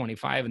doing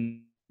T25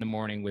 in the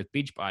morning with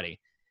Beachbody.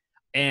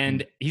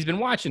 And he's been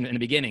watching in the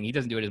beginning. He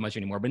doesn't do it as much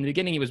anymore, but in the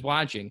beginning he was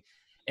watching.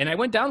 And I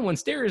went down one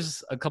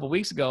stairs a couple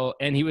weeks ago,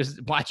 and he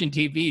was watching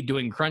TV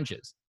doing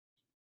crunches.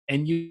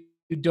 And you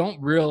don't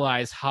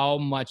realize how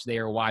much they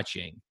are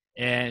watching.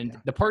 And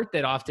the part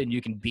that often you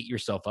can beat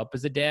yourself up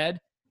as a dad,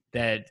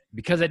 that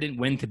because I didn't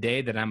win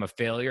today, that I'm a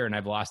failure and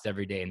I've lost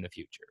every day in the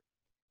future.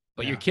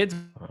 But your kids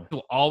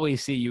will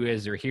always see you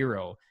as their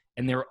hero,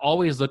 and they're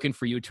always looking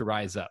for you to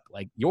rise up.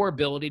 Like, your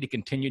ability to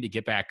continue to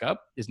get back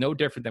up is no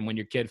different than when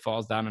your kid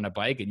falls down on a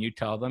bike and you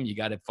tell them you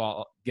got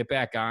to get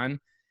back on.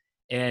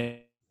 And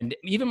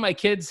even my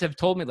kids have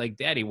told me, like,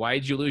 Daddy, why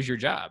did you lose your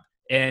job?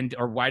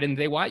 Or why didn't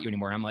they want you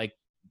anymore? I'm like,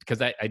 because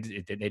they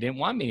didn't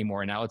want me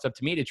anymore. Now it's up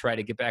to me to try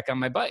to get back on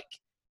my bike.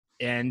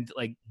 And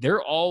like,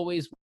 they're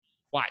always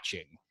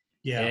watching.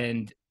 Yeah.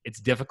 And it's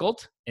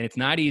difficult and it's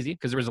not easy,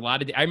 because there was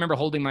I remember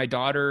holding my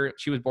daughter.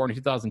 She was born in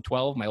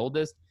 2012, my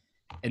oldest.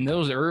 In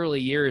those early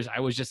years,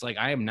 I was just like,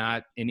 I am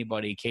not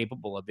anybody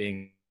capable of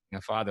being a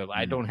father.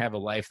 I don't have a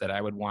life that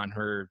I would want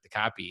her to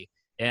copy.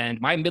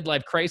 And my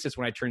midlife crisis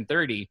when I turned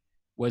 30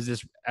 was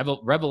this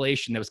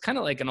revelation that was kind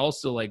of like, and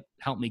also like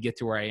helped me get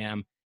to where I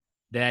am,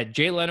 that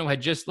Jay Leno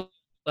had just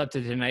left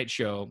the Tonight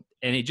Show,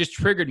 and it just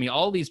triggered me.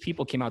 All these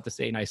people came out to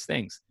say nice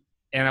things.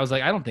 And I was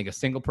like, I don't think a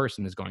single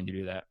person is going to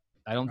do that.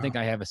 I don't think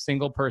I have a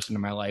single person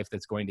in my life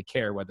that's going to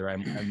care whether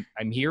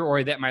I'm here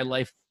or that my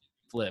life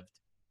lived.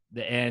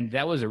 And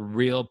that was a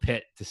real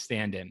pit to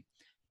stand in,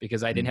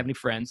 because I didn't have any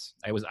friends.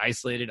 I was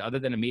isolated other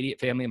than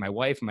immediate family, my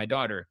wife and my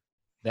daughter.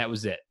 That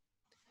was it.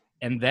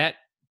 And that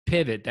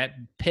pivot, that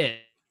pit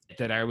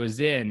that I was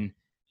in,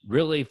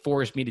 really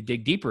forced me to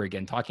dig deeper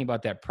again, talking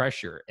about that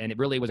pressure. And it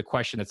really was a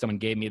question that someone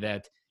gave me,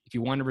 that if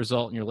you want a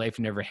result in your life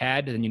you never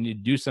had, then you need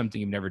to do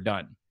something you've never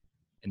done.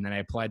 And then I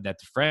applied that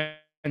to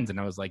friends, and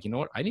I was like, you know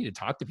what? I need to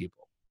talk to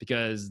people,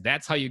 because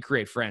that's how you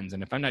create friends.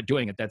 And if I'm not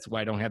doing it, that's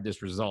why I don't have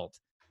this result.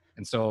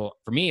 And so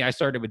for me, I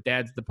started with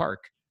Dads at the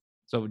Park.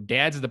 So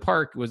Dads at the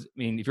Park was,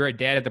 if you're a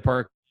dad at the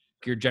park,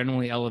 you're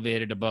generally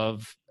elevated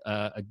above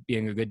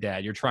being a good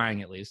dad. You're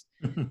trying, at least.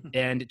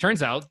 And it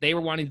turns out they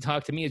were wanting to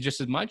talk to me just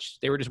as much.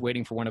 They were just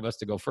waiting for one of us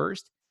to go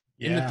first.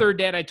 Yeah. And the third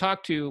dad I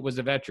talked to was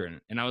a veteran.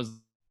 And I was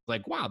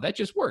like, wow, that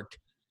just worked.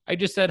 I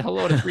just said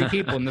hello to 3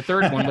 people. And the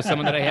third one was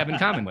someone that I have in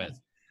common with.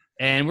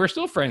 And we're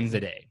still friends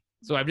today.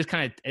 So I've just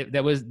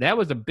that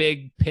was a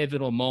big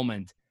pivotal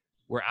moment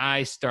where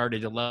I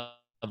started to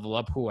level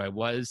up who I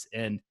was.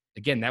 And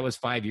again, that was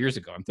 5 years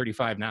ago. I'm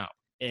 35 now.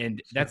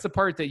 And that's the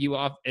part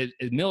that as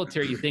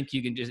military, you think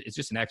you can it's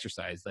just an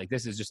exercise. Like,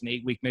 this is just an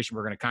 8-week mission.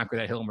 We're going to conquer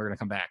that hill and we're going to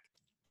come back.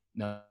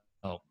 No.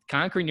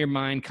 Conquering your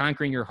mind,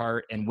 conquering your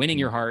heart, and winning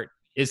your heart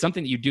is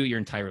something that you do your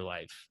entire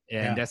life.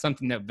 And that's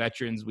something that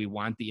veterans, we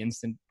want the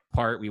instant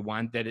part. We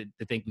want to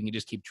think we can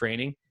just keep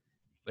training.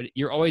 But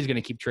you're always going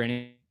to keep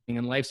training,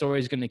 and life's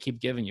always going to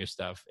keep giving you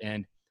stuff.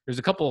 And there's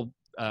a couple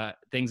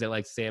things I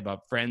like to say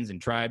about friends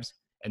and tribes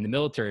and the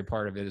military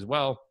part of it as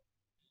well.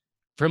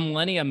 For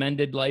millennia, men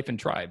did life in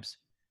tribes.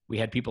 We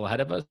had people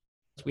ahead of us.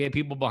 We had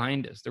people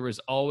behind us. There was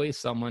always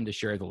someone to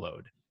share the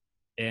load.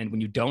 And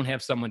when you don't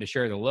have someone to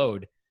share the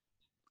load,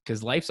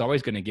 because life's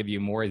always going to give you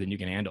more than you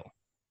can handle,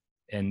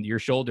 and your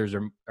shoulders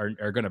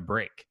are going to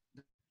break.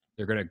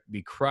 They're going to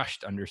be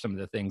crushed under some of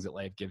the things that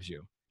life gives you.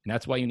 And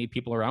that's why you need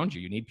people around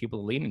you. You need people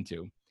to lean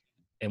into.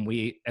 And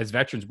we, as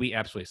veterans, we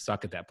absolutely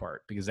suck at that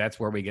part, because that's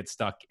where we get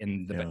stuck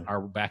in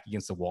our back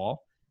against the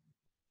wall.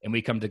 And we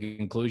come to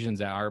conclusions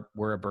that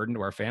we're a burden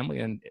to our family,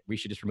 and we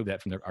should just remove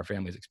that from our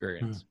family's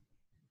experience.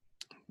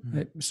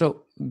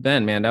 So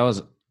Ben, man,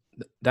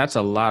 that's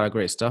a lot of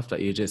great stuff that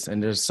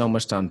and there's so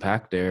much to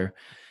unpack there.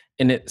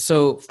 And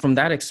so from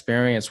that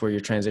experience where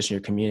you're transitioning, you're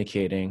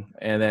communicating,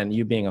 and then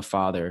you being a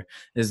father,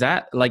 did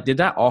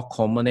that all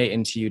culminate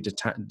into you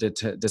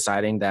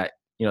deciding that,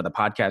 the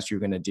podcast you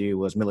were going to do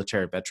was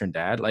Military Veteran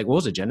Dad? Like, what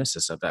was the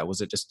genesis of that?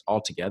 Was it just all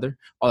together?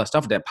 All that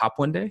stuff that popped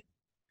one day?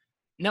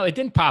 No, it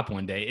didn't pop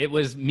one day. It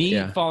was me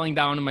falling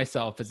down on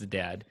myself as a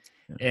dad.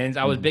 And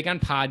I was big on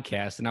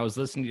podcasts, and I was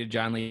listening to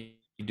John Lee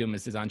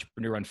Dumas'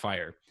 Entrepreneur on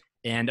Fire.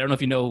 And I don't know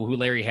if you know who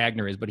Larry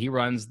Hagner is, but he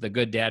runs the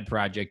Good Dad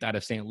Project out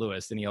of St.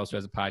 Louis. And he also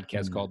has a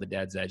podcast called The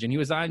Dad's Edge. And he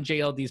was on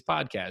JLD's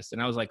podcast.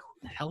 And I was like,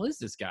 who the hell is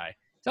this guy?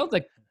 Sounds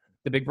like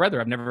the big brother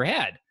I've never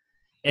had.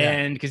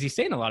 And because he's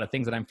saying a lot of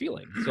things that I'm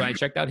feeling. So I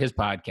checked out his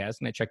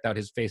podcast, and I checked out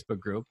his Facebook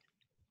group.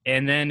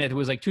 And then it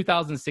was like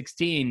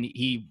 2016,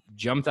 he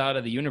jumped out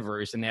of the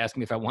universe and asked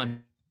me if I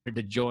wanted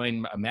to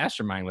join a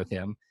mastermind with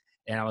him.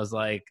 And I was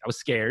like, I was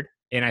scared.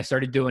 And I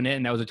started doing it.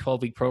 And that was a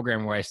 12-week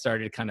program where I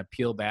started to kind of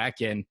peel back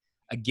and,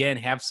 again,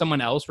 have someone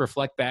else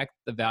reflect back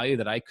the value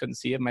that I couldn't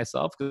see of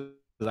myself,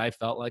 because I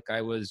felt like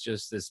I was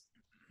just this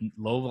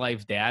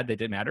low-life dad that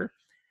didn't matter.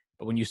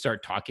 But when you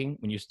start talking,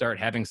 when you start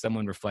having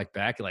someone reflect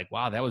back, you're like,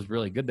 wow, that was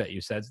really good that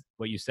you said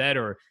what you said,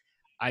 or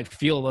I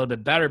feel a little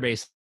bit better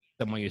based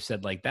on what you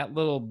said. Like, that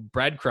little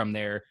breadcrumb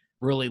there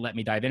really let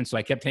me dive in. So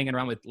I kept hanging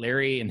around with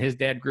Larry and his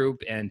dad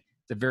group, and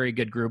it's a very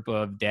good group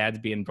of dads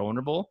being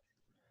vulnerable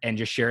and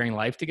just sharing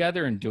life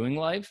together and doing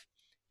life.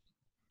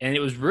 And it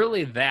was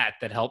really that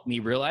helped me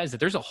realize that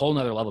there's a whole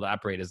nother level to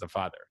operate as a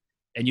father.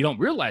 And you don't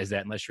realize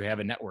that unless you have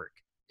a network.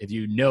 If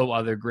you know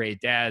other great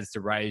dads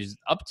to rise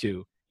up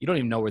to, you don't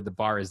even know where the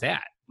bar is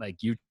at.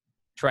 Like you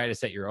try to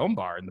set your own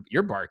bar and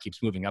your bar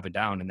keeps moving up and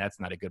down, and that's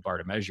not a good bar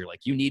to measure.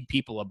 Like you need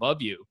people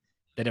above you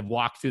that have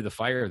walked through the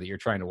fire that you're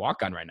trying to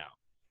walk on right now,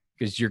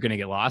 because you're going to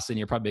get lost and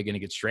you're probably going to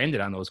get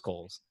stranded on those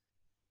coals.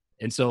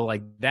 And so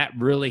like that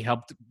really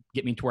helped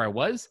get me to where I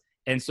was.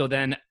 And so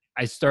then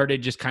I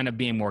started just kind of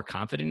being more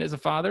confident as a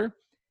father.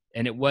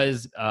 And it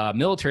was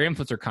Military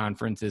Influencer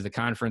Conference, is a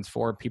conference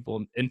for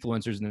people,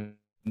 influencers in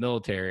the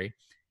military.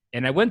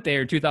 And I went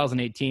there in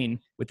 2018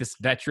 with this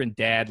veteran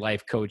dad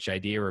life coach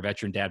idea, or a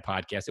veteran dad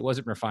podcast. It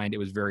wasn't refined. It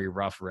was very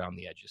rough around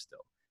the edges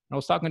still. And I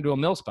was talking to a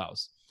mil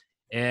spouse,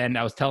 and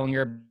I was telling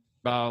her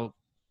about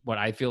what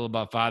I feel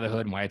about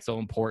fatherhood and why it's so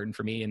important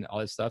for me and all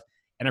this stuff.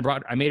 And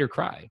I made her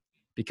cry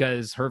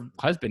because her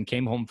husband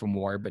came home from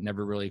war, but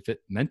never really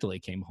mentally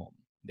came home.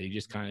 They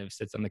just kind of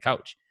sits on the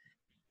couch.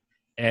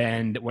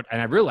 And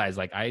I realized,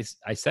 like, I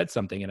said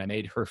something and I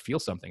made her feel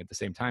something at the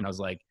same time. I was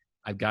like,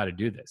 I've got to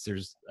do this.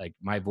 There's like,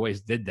 my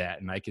voice did that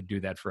and I could do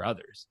that for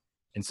others.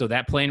 And so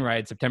that plane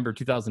ride, September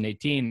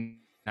 2018,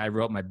 I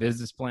wrote my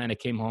business plan. I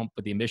came home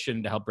with the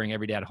mission to help bring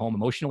every dad home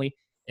emotionally.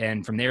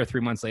 And from there,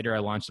 3 months later, I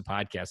launched the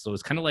podcast. So it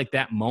was kind of like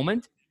that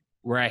moment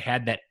where I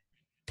had that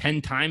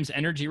 10 times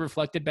energy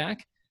reflected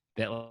back,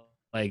 that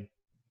like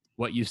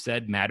what you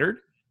said mattered.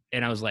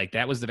 And I was like,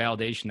 that was the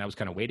validation I was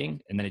kind of waiting.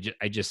 And then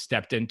I just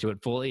stepped into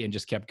it fully and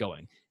just kept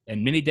going.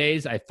 And many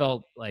days I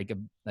felt like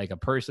a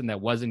person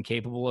that wasn't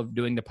capable of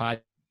doing the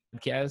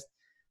podcast.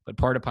 But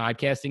part of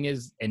podcasting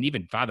is, and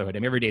even fatherhood, I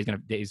mean, every day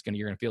you're going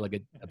to feel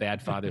like a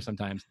bad father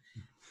sometimes.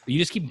 But you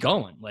just keep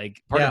going.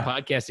 Like part of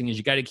podcasting is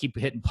you got to keep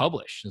hitting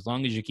publish. As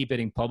long as you keep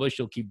hitting publish,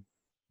 you'll keep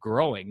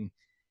growing.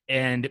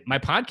 And my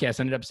podcast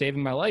ended up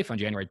saving my life on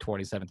January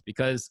 27th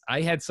because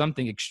I had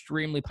something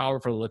extremely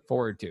powerful to look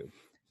forward to.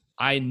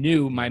 I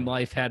knew my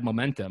life had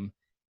momentum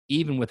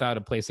even without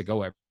a place to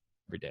go every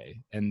day.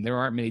 And there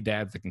aren't many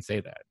dads that can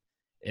say that.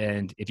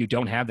 And if you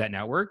don't have that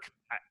network,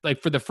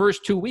 like for the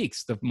first 2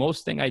 weeks, the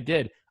most thing I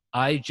did,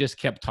 I just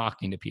kept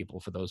talking to people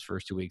for those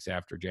first 2 weeks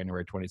after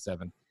January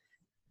 27th.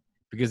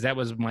 Because that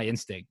was my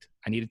instinct.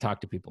 I need to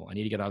talk to people. I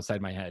need to get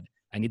outside my head.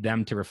 I need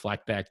them to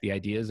reflect back the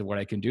ideas of what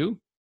I can do,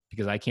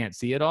 because I can't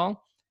see it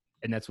all.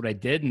 And that's what I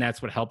did. And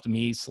that's what helped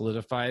me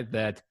solidify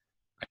that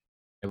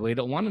I really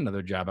don't want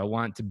another job. I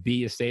want to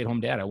be a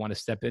stay-at-home dad. I want to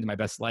step into my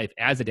best life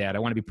as a dad. I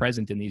want to be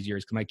present in these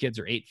years because my kids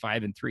are 8,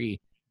 5, and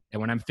 3. And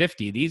when I'm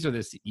 50, these are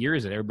the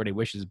years that everybody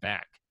wishes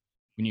back.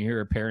 When you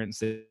hear a parent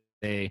say,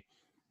 pay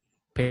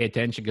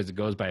attention because it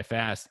goes by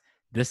fast,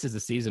 this is the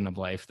season of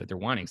life that they're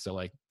wanting. So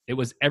like, it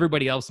was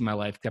everybody else in my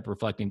life kept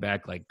reflecting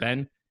back like,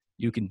 Ben,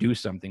 you can do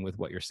something with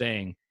what you're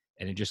saying.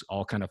 And it just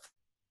all kind of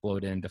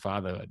flowed into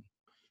fatherhood.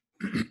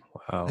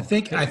 Wow. I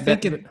think I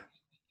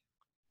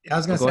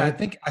was going to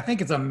say, I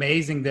think it's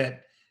amazing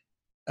that,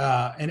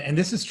 and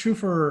this is true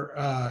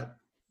for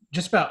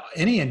just about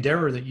any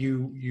endeavor that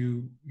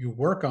you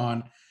work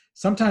on.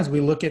 Sometimes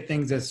we look at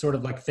things as sort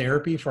of like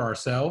therapy for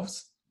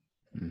ourselves,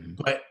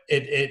 but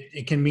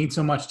it can mean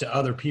so much to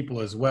other people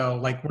as well.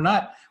 Like we're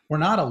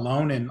not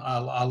alone in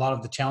a lot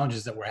of the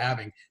challenges that we're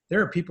having. There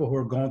are people who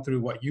are going through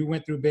what you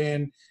went through,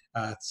 Ben,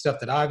 stuff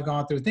that I've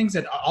gone through, things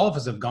that all of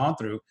us have gone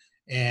through.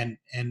 And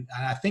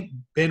I think,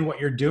 Ben, what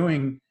you're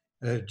doing,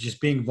 just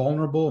being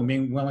vulnerable and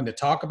being willing to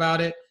talk about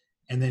it,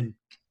 and then,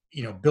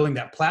 building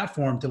that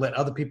platform to let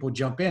other people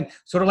jump in,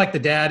 sort of like the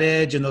Dad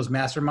Edge and those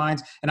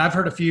masterminds. And I've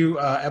heard a few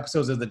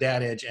episodes of the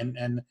Dad Edge,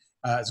 and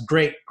it's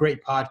great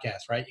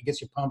podcast, right? It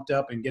gets you pumped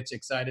up and gets you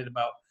excited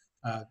about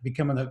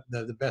becoming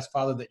the best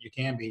father that you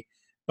can be.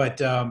 But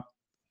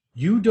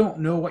you don't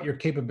know what your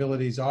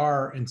capabilities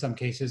are in some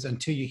cases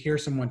until you hear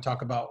someone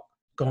talk about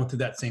going through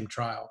that same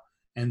trial.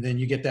 And then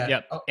you get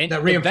that, and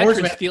that reinforcement.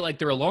 Veterans feel like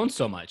they're alone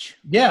so much.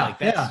 Yeah,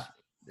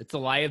 It's a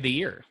lie of the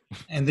year.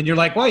 And then you're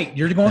like, wait,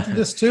 you're going through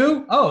this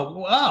too? Oh,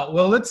 wow.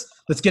 Well, let's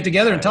get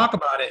together and talk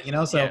about it.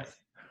 So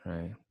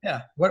Right.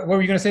 Yeah. What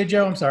were you going to say,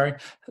 Joe? I'm sorry.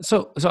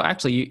 So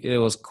actually, it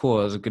was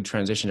cool. It was a good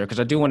transition there because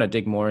I do want to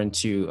dig more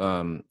into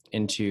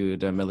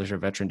the Military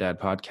Veteran Dad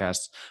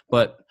podcast.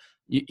 But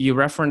you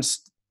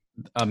referenced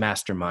a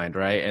mastermind,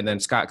 right? And then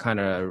Scott kind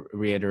of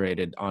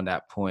reiterated on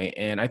that point.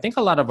 And I think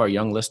a lot of our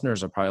young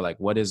listeners are probably like,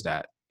 "What is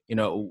that?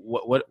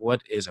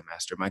 What is a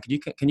mastermind?"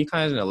 Can you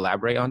kind of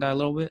elaborate on that a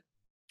little bit?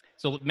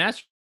 So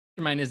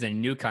mastermind is a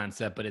new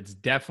concept, but it's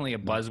definitely a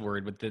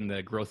buzzword within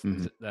the growth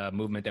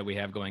movement that we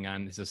have going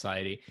on in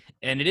society.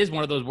 And it is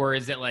one of those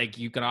words that like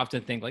you can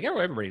often think like, oh,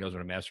 everybody knows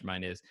what a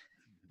mastermind is,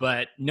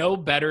 but no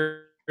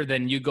better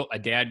than a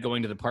dad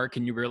going to the park.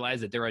 Can you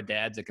realize that there are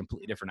dads at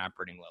completely different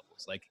operating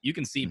levels? Like you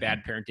can see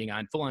bad parenting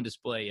on full on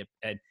display,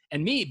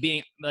 and me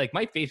being like,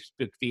 my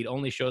Facebook feed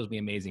only shows me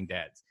amazing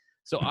dads.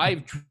 So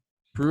I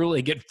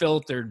truly get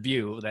filtered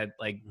view that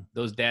like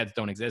those dads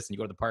don't exist, and you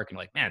go to the park and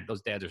you're like, man,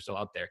 those dads are still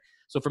out there.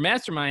 So for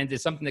masterminds,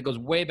 it's something that goes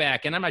way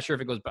back, and I'm not sure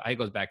if it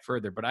goes back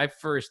further, but I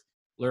first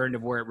learned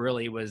of where it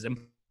really was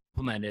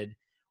implemented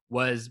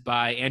was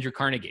by Andrew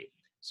Carnegie.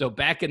 So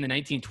back in the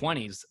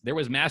 1920s, there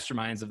was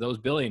masterminds of those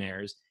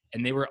billionaires,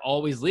 and they were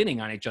always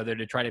leaning on each other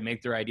to try to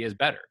make their ideas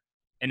better.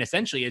 And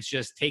essentially, it's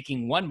just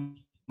taking one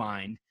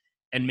mind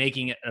and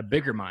making it a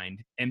bigger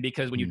mind. And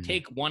because when you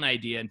take one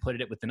idea and put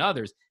it within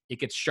others, it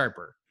gets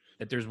sharper.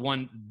 That there's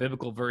one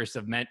biblical verse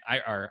of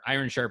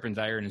iron sharpens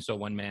iron, and so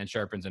one man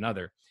sharpens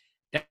another.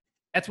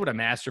 That's what a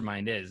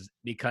mastermind is,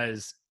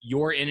 because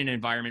you're in an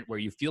environment where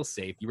you feel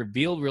safe. You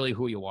reveal really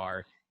who you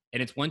are.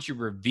 And it's once you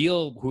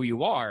reveal who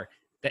you are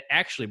that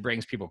actually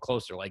brings people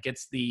closer. Like,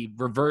 it's the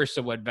reverse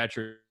of what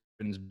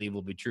veterans believe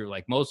will be true.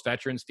 Like, most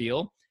veterans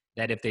feel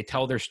that if they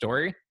tell their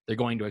story, they're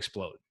going to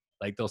explode.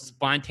 Like, they'll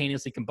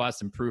spontaneously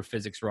combust and prove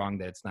physics wrong,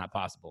 that it's not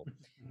possible.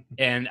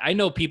 And I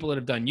know people that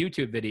have done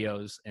YouTube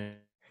videos, and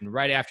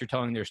right after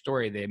telling their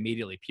story, they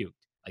immediately puked.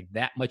 Like,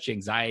 that much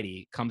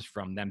anxiety comes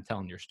from them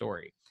telling their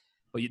story.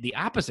 But the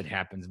opposite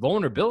happens.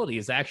 Vulnerability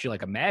is actually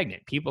like a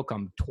magnet. People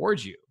come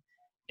towards you.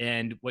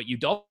 And what you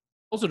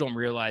also don't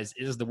realize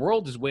is the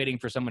world is waiting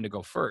for someone to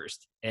go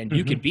first. And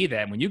you can be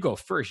that. When you go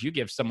first, you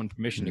give someone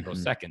permission to go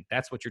second.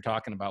 That's what you're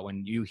talking about.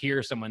 When you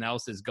hear someone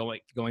else is going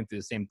through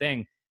the same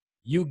thing,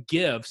 you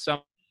give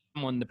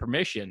someone the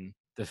permission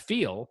to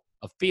feel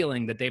a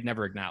feeling that they've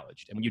never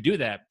acknowledged. And when you do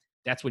that,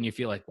 that's when you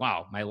feel like,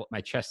 wow,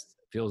 my chest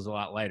feels a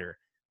lot lighter.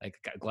 Like,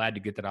 glad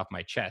to get that off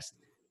my chest,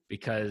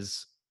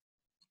 because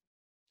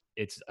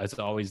it's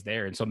always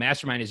there. And so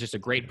mastermind is just a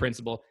great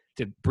principle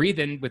to breathe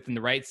in within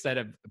the right set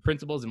of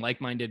principles and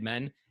like-minded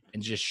men,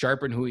 and just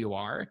sharpen who you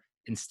are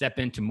and step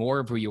into more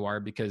of who you are,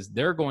 because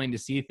they're going to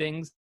see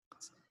things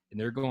and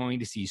they're going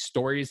to see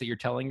stories that you're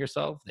telling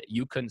yourself that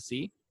you couldn't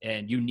see.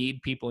 And you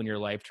need people in your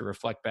life to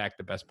reflect back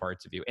the best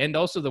parts of you, and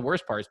also the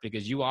worst parts,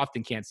 because you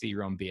often can't see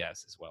your own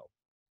BS as well.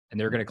 And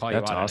they're going to call you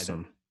out. That's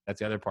awesome. That's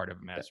the other part of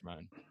a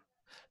mastermind.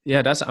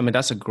 Yeah,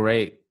 that's a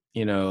great,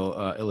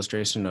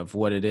 illustration of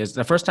what it is.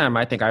 The first time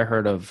I think I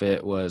heard of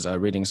it was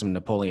reading some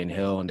Napoleon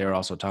Hill, and they were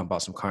also talking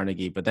about some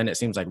Carnegie. But then it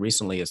seems like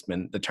recently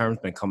the term's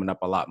been coming up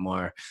a lot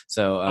more.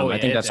 So I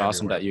think that's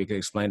awesome that you could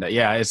explain that.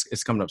 Yeah,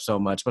 it's coming up so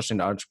much, especially in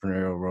the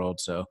entrepreneurial world.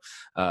 So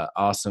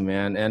awesome,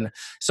 man. And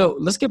so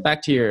let's get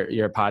back to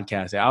your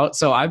podcast.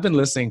 So I've been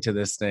listening to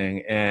this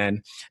thing,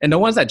 and the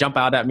ones that jump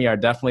out at me are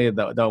definitely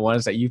the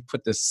ones that you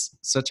put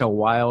such a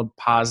wild,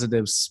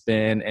 positive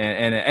spin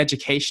and an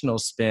educational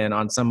spin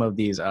on some of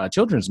these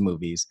children's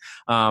movies.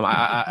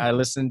 I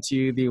listened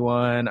to the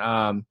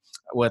one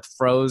with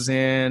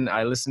Frozen.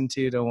 I listened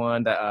to the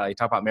one that you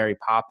talk about Mary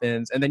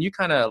Poppins, and then you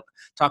kind of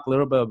talk a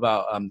little bit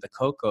about the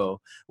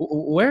Coco.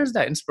 Where's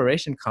that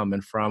inspiration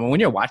coming from? And when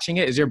you're watching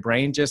it, is your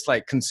brain just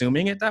like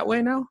consuming it that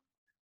way now?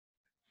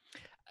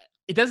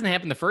 It doesn't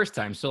happen the first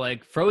time. So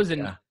like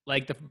Frozen,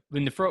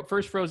 when the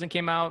first Frozen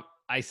came out,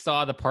 I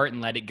saw the part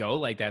and Let It Go,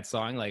 like that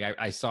song. Like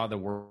I saw the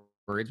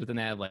words within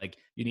that, like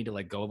you need to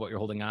let go of what you're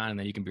holding on, and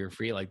then you can be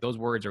free. Like those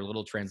words are a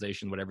little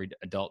translation, what every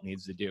adult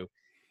needs to do.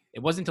 It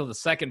wasn't until the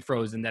second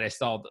Frozen that I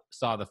saw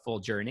the full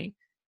journey,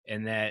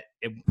 and that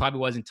it probably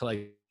wasn't until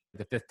like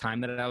the fifth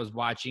time that I was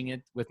watching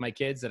it with my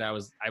kids that I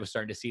was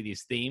starting to see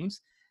these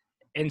themes.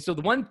 And so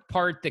the one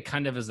part that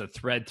kind of is a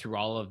thread through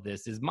all of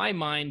this is my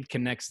mind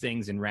connects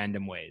things in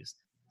random ways.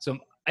 So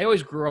I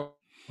always grew up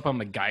on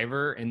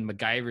MacGyver, and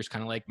MacGyver's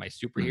kind of like my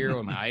superhero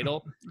and my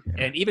idol.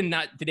 And even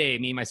not today,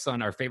 me and my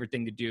son, our favorite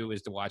thing to do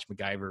is to watch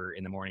MacGyver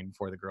in the morning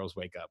before the girls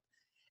wake up.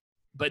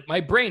 But my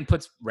brain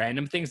puts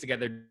random things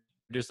together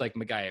just like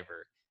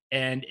MacGyver.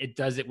 And it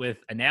does it with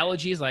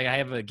analogies. Like I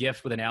have a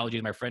gift with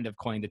analogies. My friend have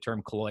coined the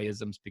term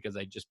Killoyisms, because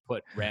I just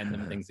put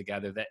random things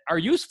together that are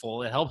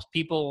useful. It helps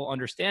people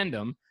understand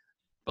them.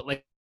 But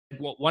like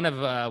one of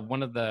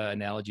the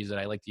analogies that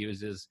I like to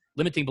use is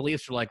limiting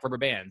beliefs are like rubber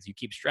bands. You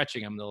keep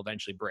stretching them, they'll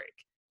eventually break.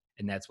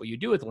 And that's what you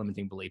do with a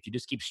limiting belief. You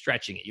just keep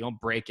stretching it. You don't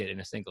break it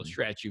in a single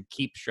stretch. You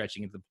keep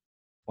stretching it to the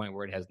point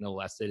where it has no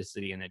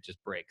elasticity and it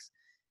just breaks.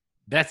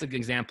 That's an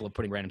example of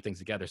putting random things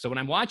together. So when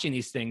I'm watching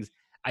these things,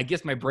 I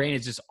guess my brain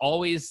is just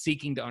always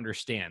seeking to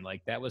understand.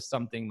 Like that was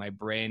something my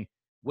brain,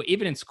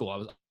 even in school, I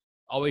was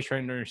always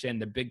trying to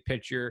understand the big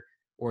picture,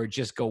 or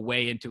just go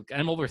way into,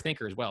 I'm an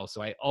overthinker as well.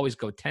 So I always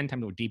go 10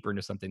 times deeper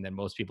into something than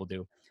most people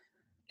do.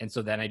 And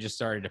so then I just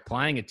started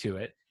applying it to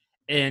it.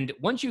 And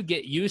once you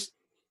get used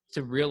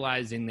to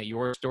realizing that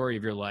your story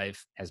of your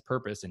life has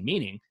purpose and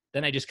meaning,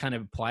 then I just kind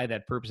of apply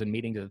that purpose and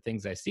meaning to the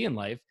things I see in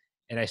life.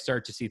 And I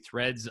start to see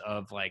threads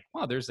of like,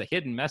 wow, there's a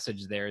hidden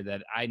message there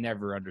that I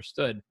never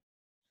understood.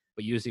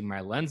 But using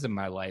my lens in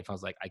my life, I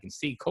was like, I can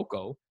see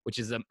Coco, which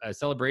is a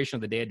celebration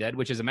of the Day of Dead,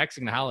 which is a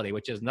Mexican holiday,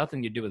 which has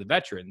nothing to do with the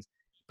veterans.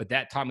 But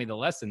that taught me the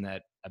lesson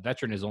that a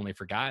veteran is only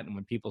forgotten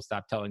when people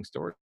stop telling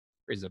stories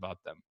about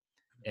them.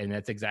 And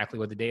that's exactly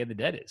what the Day of the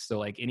Dead is. So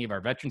like any of our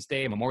Veterans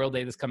Day, Memorial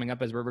Day that's coming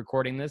up as we're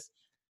recording this,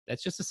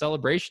 that's just a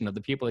celebration of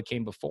the people that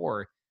came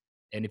before.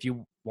 And if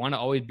you want to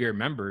always be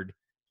remembered,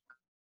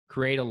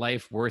 create a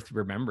life worth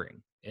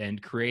remembering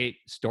and create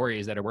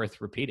stories that are worth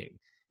repeating.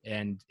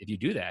 And if you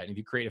do that, and if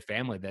you create a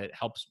family that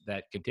helps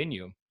that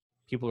continue,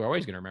 people are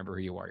always going to remember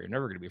who you are. You're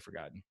never going to be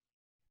forgotten.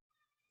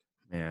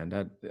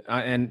 Man,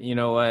 and you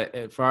know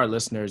what? For our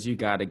listeners, you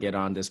got to get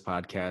on this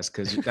podcast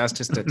because that's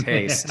just a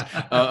taste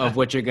of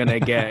what you're gonna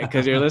get.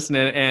 Because you're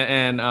listening,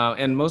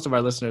 and most of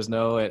our listeners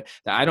know it.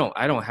 That I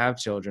don't have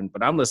children,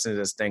 but I'm listening to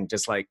this thing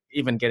just like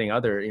even getting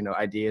other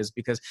ideas.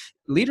 Because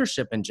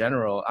leadership in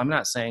general, I'm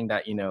not saying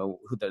that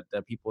who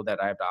the people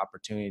that I have the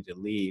opportunity to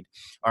lead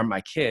are my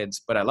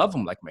kids, but I love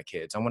them like my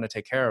kids. I want to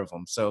take care of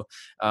them. So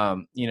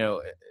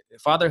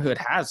fatherhood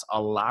has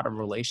a lot of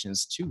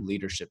relations to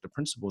leadership, the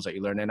principles that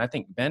you learn. And I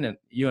think Ben and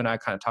you and I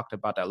kind of talked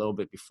about that a little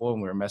bit before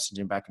when we were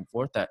messaging back and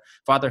forth, that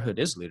fatherhood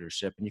is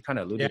leadership. And you kind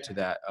of alluded to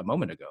that a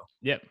moment ago.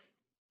 Yep.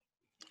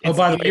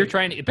 By the way, you're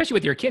trying to, especially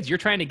with your kids, you're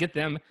trying to get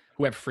them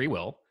who have free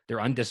will. They're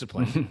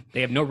undisciplined.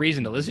 They have no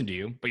reason to listen to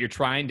you, but you're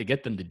trying to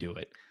get them to do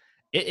it.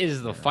 It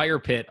is the fire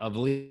pit of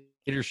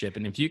leadership.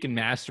 And if you can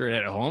master it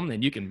at home,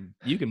 then you can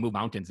move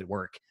mountains at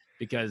work,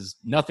 because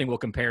nothing will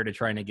compare to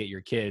trying to get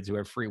your kids who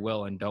have free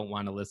will and don't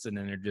want to listen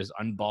and they're just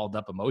unballed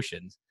up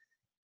emotions.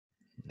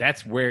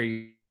 That's where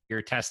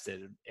you're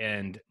tested.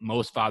 And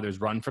most fathers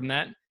run from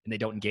that and they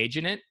don't engage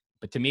in it.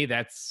 But to me,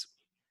 that's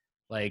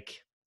like,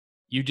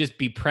 you just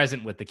be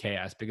present with the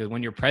chaos, because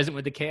when you're present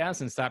with the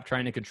chaos and stop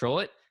trying to control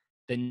it,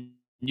 then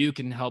you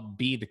can help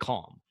be the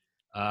calm.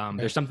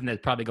 There's something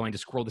that's probably going to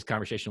squirrel this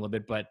conversation a little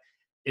bit, but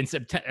in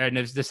September and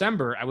it was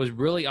December, I was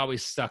really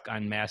always stuck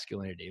on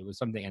masculinity. It was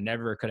something I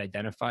never could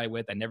identify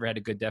with. I never had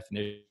a good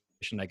definition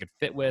I could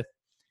fit with.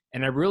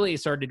 And I really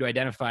started to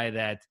identify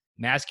that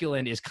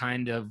masculine is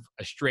kind of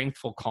a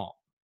strengthful calm,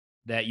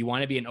 that you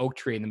want to be an oak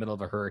tree in the middle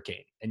of a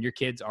hurricane, and your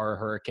kids are a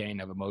hurricane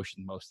of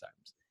emotion most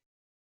times.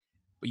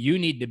 But you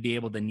need to be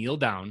able to kneel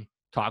down,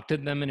 talk to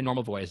them in a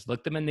normal voice,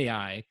 look them in the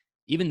eye,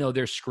 even though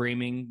they're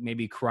screaming,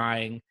 maybe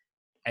crying,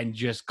 and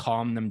just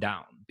calm them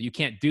down. But you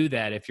can't do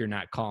that if you're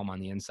not calm on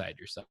the inside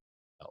yourself.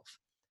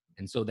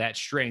 And so that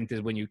strength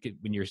is when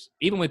you're,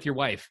 even with your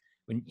wife,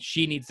 when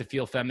she needs to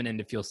feel feminine,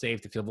 to feel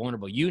safe, to feel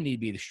vulnerable, you need to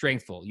be the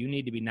strengthful. You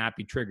need to not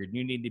be triggered.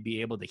 You need to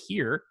be able to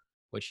hear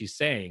what she's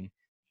saying.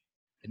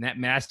 And that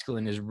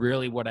masculine is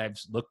really what I've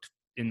looked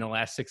in the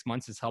last 6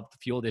 months has helped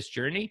fuel this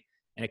journey.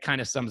 And it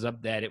kind of sums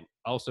up that it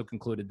also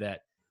concluded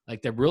that,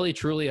 like, to really,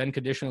 truly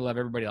unconditionally love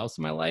everybody else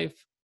in my life,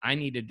 I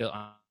needed to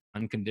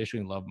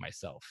unconditionally love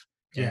myself.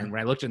 Yeah. And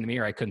when I looked in the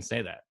mirror, I couldn't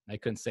say that. I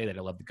couldn't say that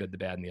I love the good, the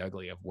bad, and the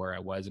ugly of where I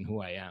was and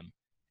who I am.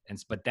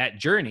 But that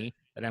journey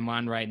that I'm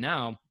on right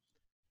now,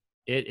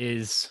 it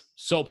is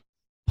so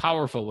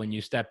powerful when you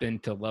step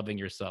into loving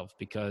yourself,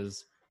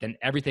 because then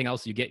everything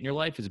else you get in your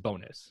life is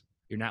bonus.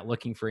 You're not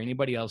looking for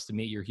anybody else to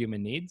meet your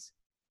human needs.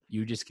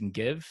 You just can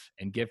give,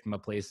 and give from a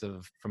place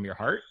from your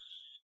heart.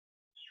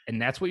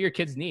 And that's what your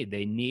kids need.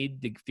 They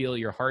need to feel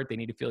your heart. They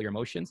need to feel your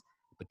emotions.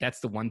 But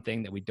that's the one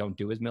thing that we don't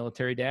do as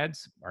military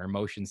dads. Our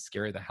emotions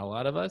scare the hell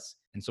out of us,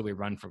 and so we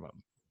run from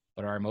them.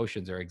 But our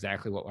emotions are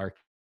exactly what our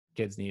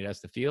kids need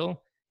us to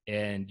feel.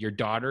 And your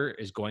daughter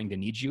is going to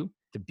need you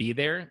to be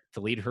there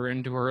to lead her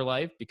into her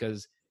life,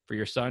 because for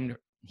your son,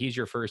 he's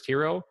your first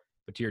hero.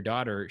 But to your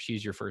daughter,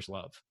 she's your first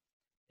love.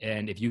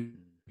 And if you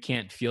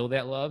can't feel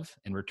that love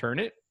and return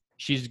it,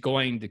 she's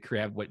going to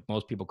have what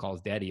most people call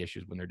daddy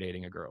issues when they're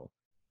dating a girl,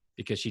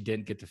 because she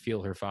didn't get to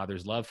feel her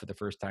father's love for the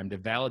first time, to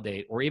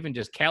validate or even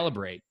just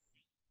calibrate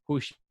who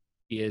she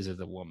is as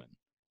a woman.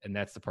 And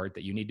that's the part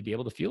that you need to be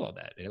able to feel all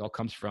that. It all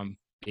comes from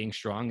being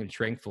strong and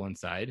strengthful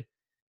inside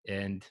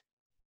and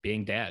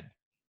being dad.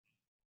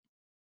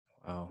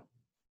 Wow.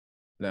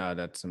 No,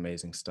 that's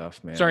amazing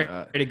stuff, man. Sorry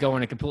to go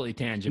on a completely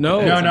tangent.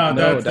 No,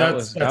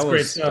 that's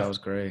great stuff. That was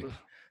great.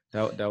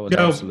 That was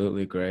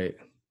absolutely great.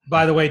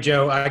 By the way,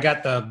 Joe, I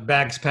got the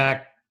bags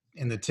packed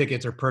and the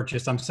tickets are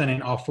purchased. I'm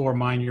sending all 4 of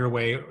mine your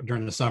way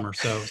during the summer.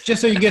 So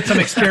just so you get some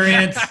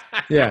experience.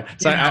 Yeah.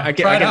 So I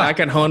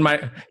can hone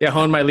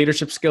my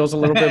leadership skills a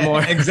little bit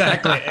more.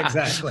 Exactly.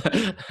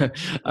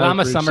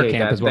 Llama summer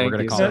camp is what we're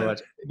going to call it. So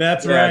much.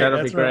 That's right.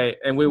 That'll be great.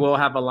 And we will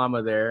have a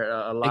llama there,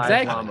 a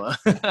live llama.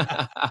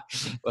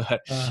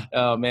 But,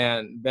 oh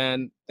man,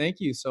 Ben, thank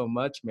you so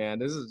much, man.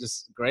 This is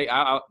just great.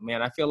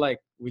 Man, I feel like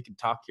we could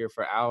talk here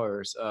for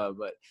hours,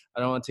 but I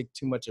don't want to take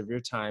too much of your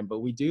time. But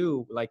we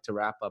do like to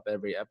wrap up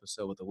every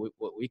episode with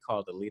what we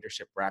call the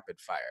leadership rapid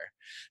fire.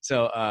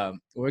 So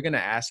we're going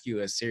to ask you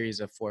a series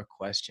of 4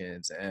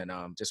 questions, and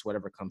just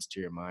whatever comes to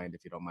your mind,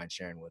 if you don't mind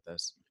sharing with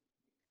us.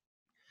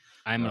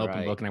 I'm an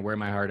open book, and I wear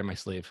my heart on my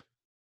sleeve.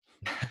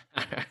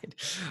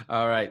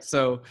 All right.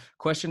 So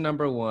question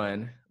number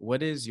 1,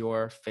 what is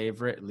your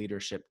favorite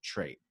leadership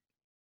trait?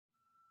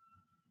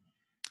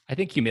 I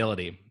think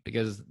humility,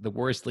 because the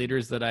worst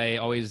leaders that I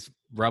always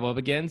rub up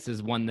against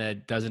is one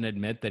that doesn't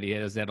admit that he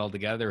has that all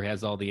together,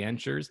 has all the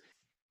answers,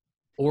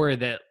 or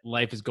that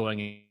life is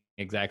going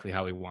exactly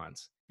how he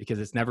wants, because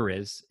it never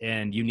is.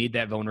 And you need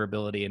that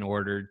vulnerability in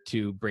order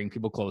to bring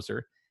people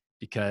closer,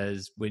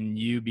 because when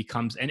you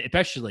and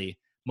especially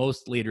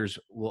most leaders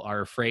are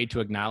afraid to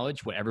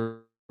acknowledge what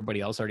everybody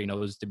else already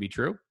knows to be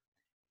true.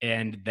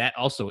 And that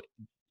also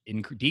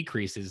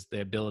decreases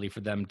the ability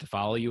for them to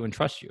follow you and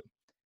trust you,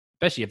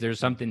 especially if there's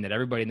something that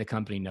everybody in the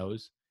company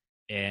knows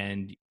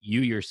and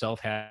you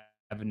yourself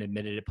haven't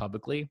admitted it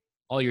publicly.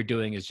 all you're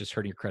doing is just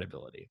hurting your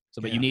credibility.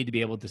 So, but you Yeah. need to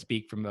be able to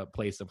speak from a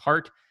place of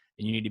heart,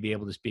 and you need to be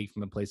able to speak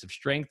from a place of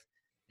strength.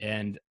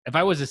 And if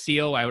I was a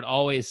CEO, I would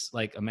always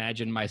like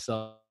imagine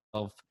myself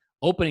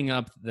opening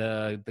up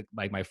the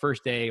like my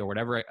first day or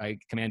whatever I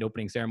command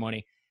opening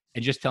ceremony,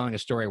 and just telling a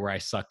story where I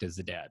sucked as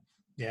a dad.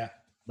 Yeah.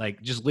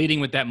 Like just leading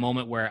with that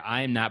moment where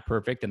I am not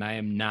perfect, and I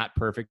am not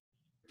perfect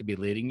to be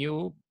leading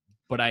you,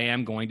 but I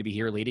am going to be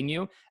here leading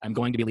you. I'm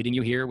going to be leading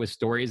you here with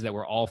stories that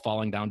we're all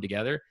falling down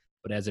together.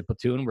 But as a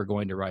platoon, we're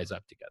going to rise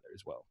up together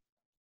as well.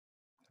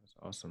 That's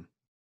awesome.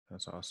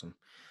 That's awesome.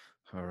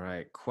 All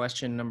right.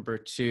 Question number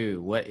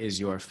 2. What is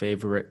your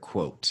favorite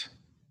quote?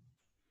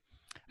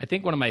 I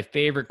think one of my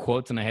favorite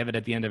quotes, and I have it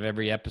at the end of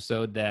every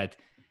episode, that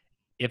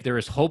if there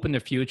is hope in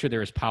the future,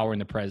 there is power in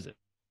the present.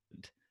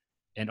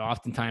 And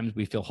oftentimes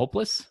we feel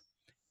hopeless.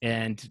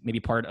 And maybe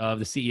part of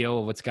the CEO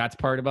of what Scott's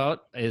part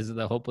about is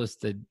the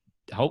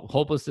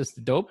hopelessness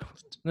to dope.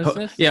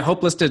 Yeah,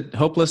 hopeless to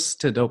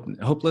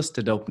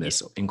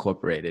dopeness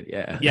incorporated.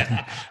 Yeah.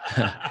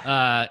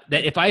 Yeah.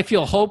 That if I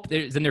feel hope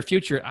is in their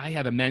future, I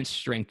have immense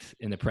strength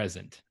in the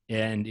present.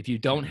 And if you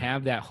don't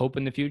have that hope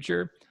in the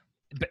future,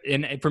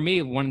 and for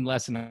me, one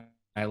lesson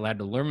I had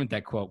to learn with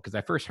that quote, because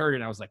I first heard it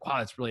and I was like, wow,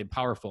 that's really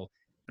powerful.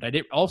 But I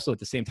didn't also at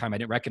the same time, I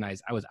didn't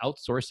recognize I was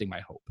outsourcing my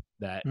hope,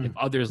 that if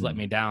others let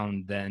me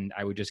down, then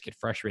I would just get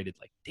frustrated.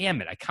 Like,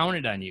 damn it, I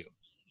counted on you.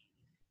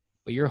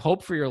 But your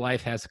hope for your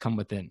life has to come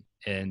within.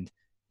 And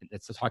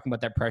it's talking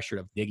about that pressure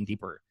of digging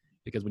deeper,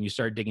 because when you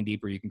start digging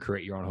deeper, you can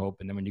create your own hope.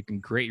 And then when you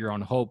can create your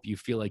own hope, you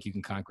feel like you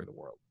can conquer the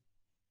world.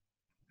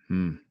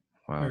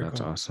 Wow, Very that's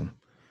cool. awesome.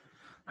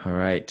 All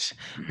right.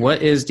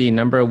 What is the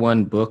number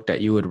 1 book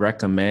that you would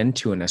recommend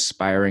to an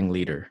aspiring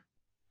leader?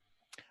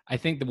 I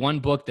think the one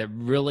book that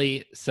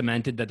really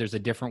cemented that there's a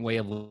different way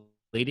of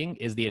leading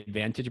is The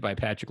Advantage by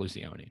Patrick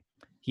Lencioni.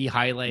 He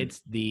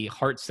highlights the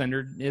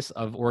heart-centeredness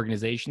of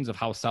organizations, of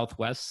how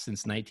Southwest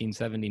since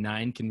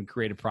 1979 can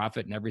create a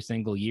profit in every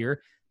single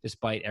year,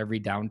 despite every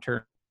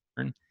downturn,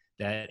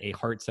 that a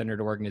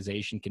heart-centered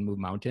organization can move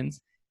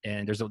mountains.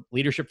 And there's a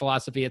leadership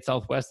philosophy at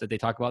Southwest that they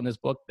talk about in this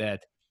book,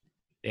 that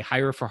they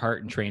hire for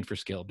heart and train for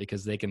skill,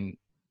 because they can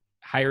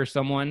hire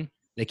someone.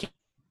 They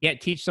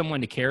can't teach someone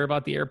to care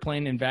about the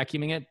airplane and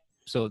vacuuming it.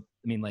 So, I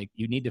mean, like,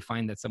 you need to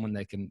find that someone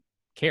that can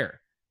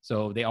care.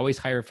 So they always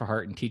hire for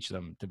heart and teach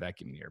them to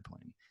vacuum the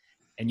airplane.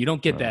 And you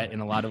don't get that in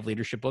a lot of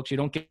leadership books. You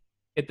don't get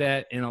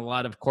that in a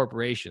lot of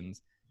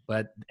corporations.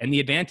 And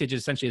The Advantage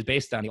essentially is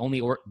based on the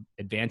only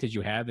advantage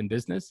you have in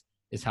business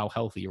is how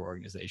healthy your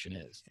organization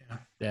is. Yeah.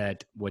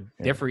 That what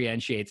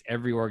differentiates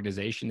every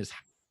organization is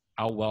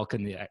how well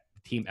can the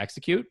team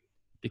execute,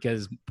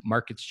 because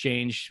markets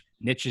change,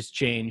 niches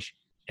change.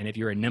 And if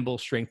you're a nimble,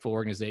 strengthful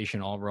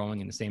organization all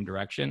rowing in the same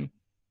direction,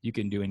 you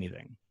can do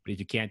anything. But if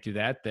you can't do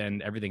that,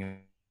 then everything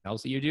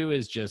else that you do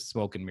is just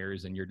smoke and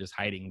mirrors, and you're just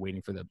hiding,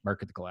 waiting for the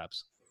market to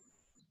collapse.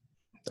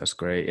 That's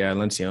great. Yeah,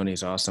 Lencioni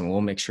is awesome.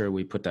 We'll make sure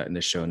we put that in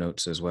the show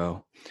notes as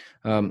well.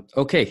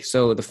 Okay,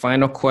 so the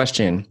final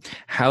question: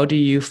 how do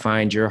you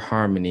find your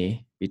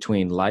harmony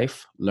between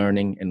life,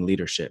 learning, and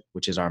leadership,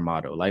 which is our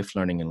motto, life,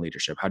 learning, and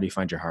leadership? How do you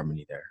find your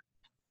harmony there?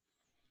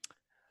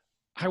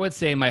 I would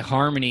say my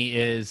harmony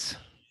is,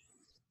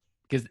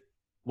 because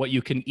what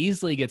you can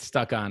easily get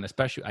stuck on,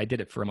 especially I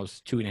did it for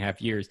almost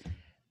 2.5 years,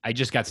 I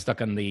just got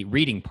stuck on the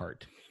reading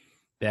part,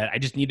 that I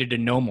just needed to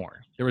know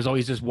more. There was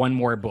always just one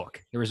more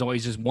book. There was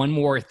always just one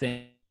more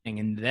thing.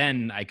 And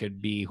then I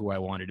could be who I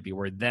wanted to be,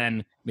 or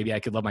then maybe I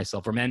could love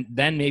myself, or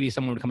then maybe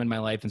someone would come in my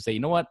life and say, you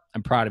know what?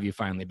 I'm proud of you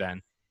finally,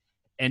 Ben.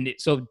 And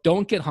so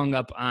don't get hung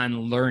up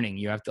on learning.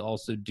 You have to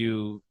also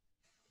do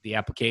the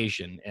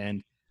application.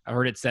 And I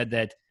heard it said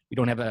that we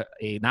don't have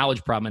a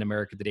knowledge problem in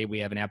America today. We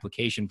have an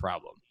application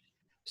problem.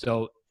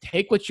 So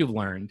take what you've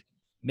learned,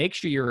 make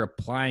sure you're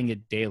applying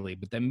it daily,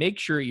 but then make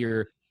sure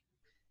you're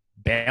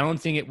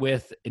balancing it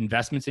with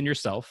investments in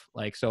yourself.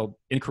 Like, so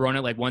in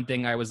Corona, like one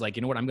thing I was like,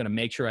 you know what, I'm going to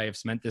make sure I have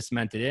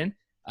cemented in.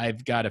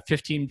 I've got a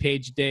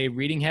 15-page day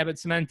reading habit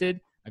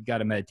cemented. I've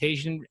got a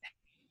meditation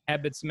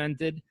habit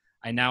cemented.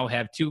 I now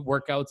have 2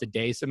 workouts a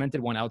day cemented,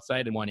 one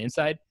outside and one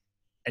inside.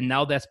 And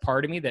now that's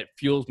part of me that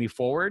fuels me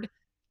forward.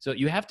 So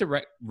you have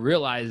to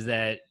realize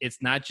that it's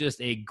not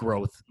just a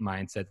growth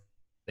mindset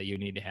that you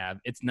need to have.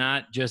 It's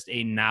not just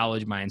a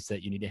knowledge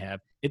mindset you need to have.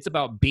 It's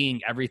about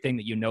being everything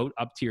that you know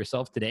up to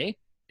yourself today,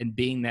 and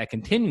being that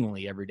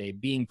continually every day,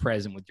 being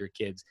present with your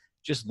kids,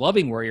 just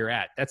loving where you're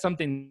at. That's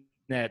something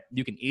that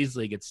you can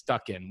easily get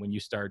stuck in when you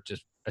start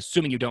just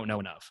assuming you don't know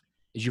enough,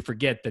 is you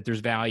forget that there's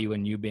value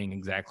in you being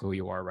exactly who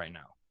you are right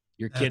now.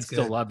 Your kids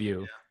still love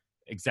you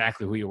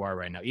exactly who you are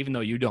right now, even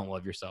though you don't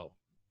love yourself.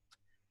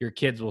 Your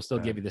kids will still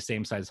give you the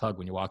same size hug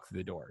when you walk through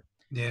the door.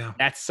 Yeah.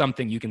 That's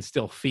something you can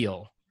still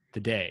feel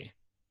today,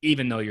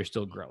 even though you're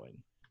still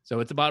growing. So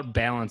it's about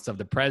balance of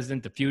the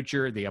present, the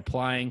future, the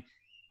applying,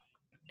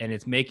 and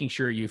it's making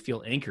sure you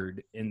feel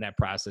anchored in that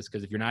process.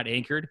 Because if you're not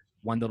anchored,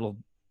 one little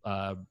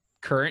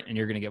current and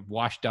you're going to get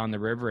washed down the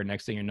river, and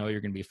next thing you know,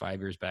 you're going to be 5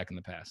 years back in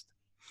the past.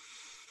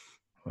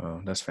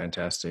 Wow, that's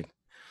fantastic.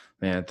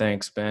 Man,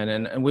 thanks, Ben.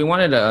 And we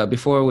wanted to,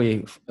 before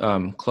we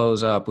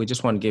close up, we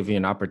just want to give you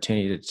an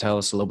opportunity to tell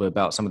us a little bit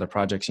about some of the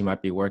projects you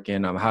might be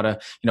working, how to,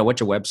 what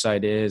your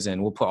website is,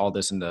 and we'll put all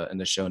this in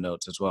the show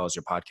notes as well as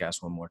your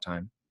podcast one more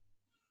time.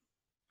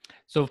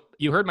 So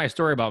you heard my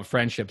story about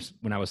friendships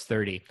when I was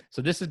 30.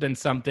 So this has been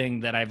something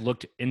that I've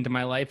looked into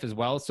my life as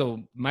well.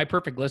 So my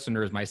perfect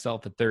listener is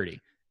myself at 30.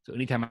 So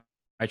anytime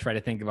I try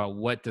to think about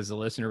what does the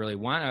listener really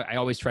want, I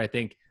always try to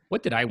think,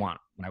 what did I want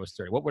when I was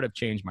 30? What would have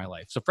changed my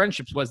life? So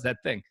friendships was that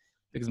thing,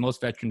 because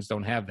most veterans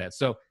don't have that.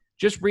 So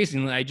just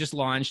recently, I just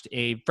launched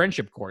a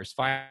friendship course,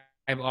 5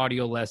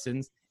 audio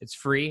lessons. It's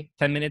free,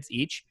 10 minutes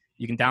each.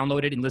 You can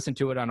download it and listen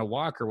to it on a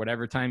walk or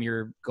whatever time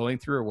you're going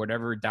through or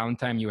whatever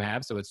downtime you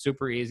have. So it's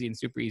super easy and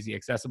super easy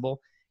accessible.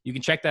 You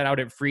can check that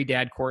out at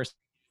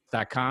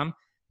freedadcourse.com.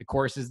 The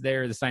course is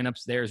there. The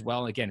sign-up's there as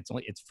well. Again,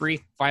 it's free.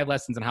 5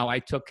 lessons on how I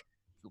took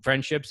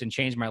friendships and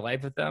changed my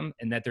life with them,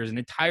 and that there's an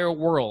entire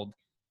world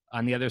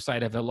on the other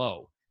side of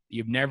hello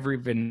you've never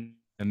even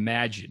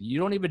imagined. You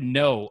don't even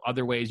know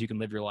other ways you can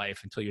live your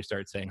life until you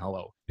start saying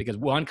hello, because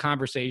one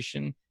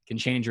conversation can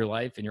change your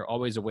life, and you're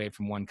always away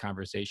from one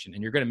conversation,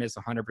 and you're going to miss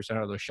 100%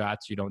 of those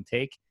shots you don't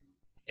take.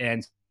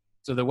 And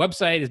so the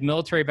website is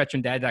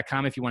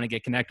militaryveterandad.com. If you want to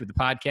get connected with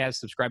the podcast,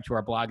 subscribe to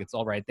our blog. It's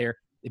all right there.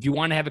 If you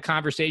want to have a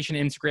conversation,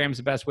 Instagram is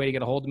the best way to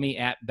get a hold of me,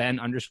 at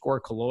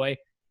Ben_Killoy.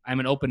 I'm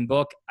an open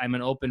book. I'm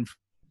an open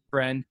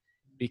friend,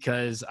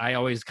 because I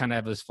always kind of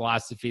have this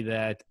philosophy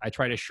that I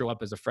try to show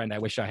up as a friend I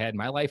wish I had in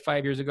my life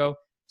 5 years ago.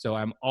 So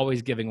I'm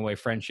always giving away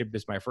friendship.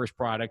 It's my first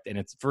product, and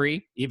it's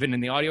free, even in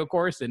the audio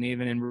course and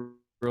even in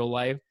real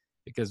life,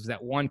 because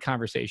that one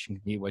conversation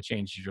can be what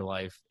changes your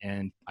life.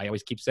 And I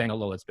always keep saying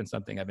hello. It's been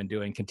something I've been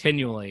doing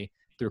continually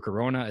through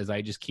Corona, as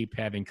I just keep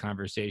having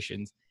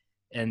conversations.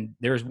 And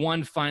there's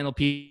one final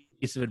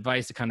piece of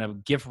advice to kind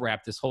of gift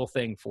wrap this whole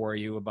thing for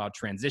you about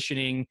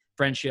transitioning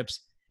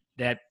friendships,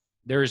 that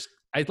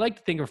I'd like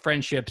to think of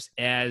friendships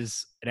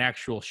as an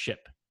actual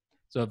ship.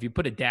 So if you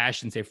put a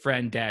dash and say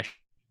friend dash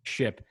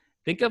ship,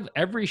 think of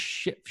every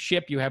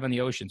ship you have on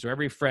the ocean. So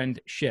every friend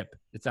ship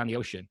that's on the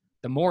ocean,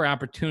 the more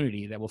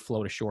opportunity that will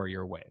float ashore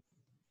your way.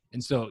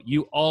 And so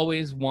you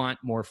always want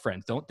more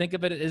friends. Don't think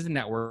of it as a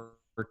network.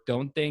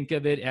 Don't think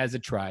of it as a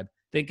tribe.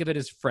 Think of it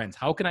as friends.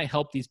 How can I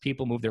help these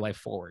people move their life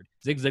forward?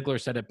 Zig Ziglar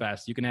said it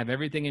best. You can have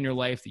everything in your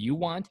life that you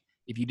want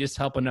if you just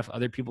help enough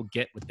other people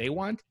get what they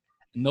want.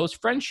 And those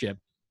friendships,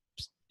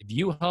 if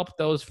you help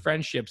those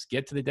friendships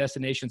get to the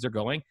destinations they're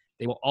going,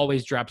 they will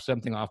always drop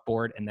something off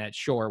board, and that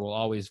shore will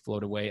always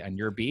float away on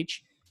your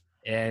beach.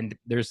 And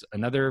there's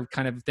another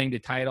kind of thing to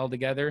tie it all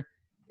together,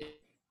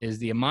 is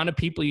the amount of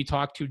people you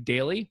talk to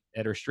daily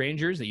that are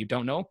strangers that you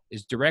don't know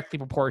is directly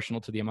proportional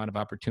to the amount of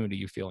opportunity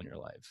you feel in your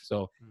life.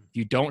 So if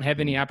you don't have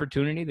any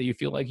opportunity that you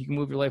feel like you can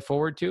move your life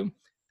forward to,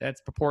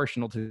 that's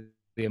proportional to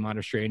the amount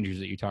of strangers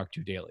that you talk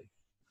to daily.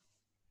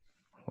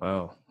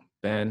 Wow,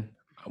 Ben,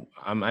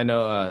 I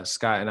know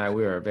Scott and I,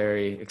 we are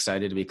very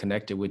excited to be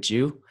connected with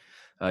you.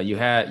 You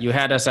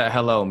had us at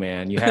hello,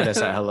 man. You had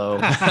us at hello.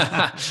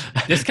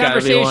 This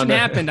conversation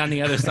happened on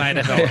the other side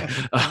of hello.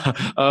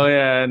 Oh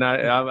yeah, and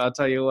I'll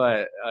tell you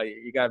what,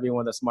 you got to be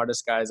one of the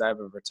smartest guys I've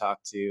ever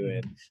talked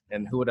to,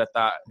 and who would have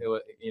thought you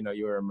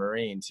were a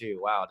Marine too?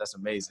 Wow, that's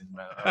amazing.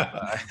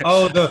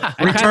 Oh, the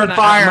return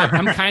fire.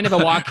 I'm kind of a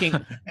walking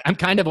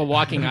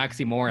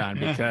oxymoron,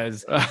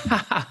 because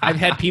I've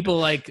had people,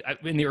 like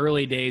in the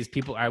early days,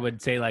 I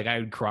would say, like, I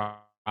would cry.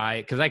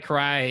 Because I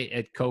cry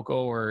at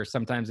Coco, or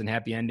sometimes in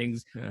Happy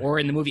Endings, or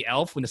in the movie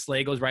Elf when the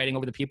sleigh goes riding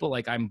over the people.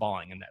 Like, I'm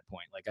bawling in that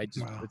point. Like, it's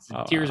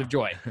tears of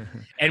joy.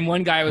 And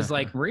one guy was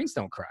like, Marines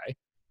don't cry.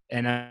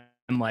 And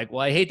I'm like,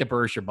 well, I hate to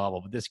burst your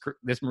bubble, but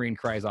this Marine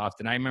cries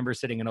often. I remember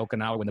sitting in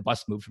Okinawa when the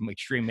bus moved from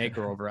Extreme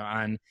Makeover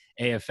on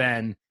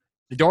AFN.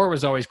 The door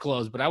was always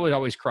closed, but I would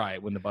always cry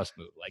when the bus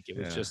moved. Like, it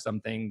was just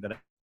something that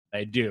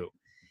I do.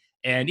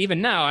 And even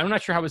now, I'm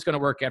not sure how it's going to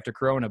work after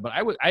Corona, but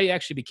I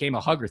actually became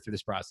a hugger through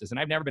this process. And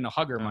I've never been a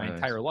hugger my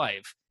entire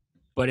life.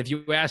 But if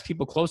you ask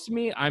people close to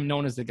me, I'm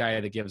known as the guy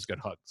that gives good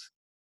hugs.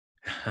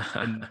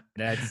 And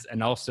that's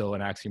also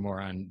an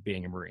oxymoron,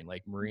 being a Marine.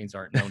 Like, Marines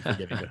aren't known for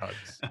giving good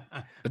hugs.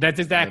 But that's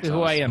exactly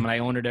who I am, and I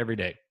own it every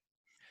day.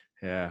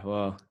 Yeah,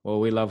 well,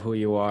 we love who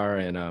you are,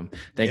 and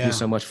thank you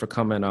so much for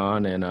coming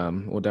on.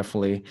 And we'll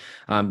definitely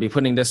be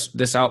putting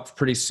this out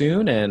pretty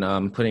soon,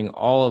 and putting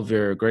all of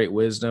your great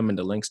wisdom and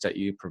the links that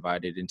you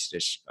provided into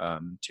this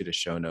to the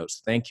show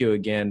notes. Thank you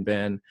again,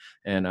 Ben.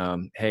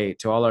 And hey,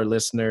 to all our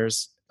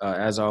listeners,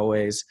 as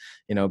always,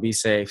 be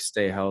safe,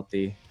 stay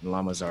healthy, and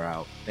llamas are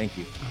out. Thank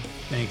you.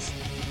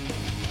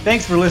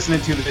 Thanks for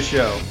listening to the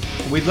show.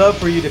 We'd love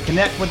for you to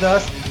connect with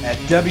us at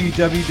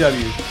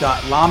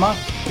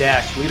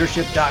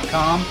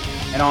www.llama-leadership.com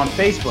and on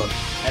Facebook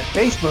at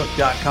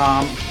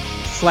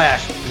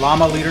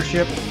facebook.com/Llama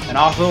Leadership, and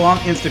also on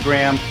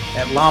Instagram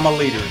at Llama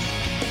Leaders.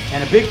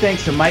 And a big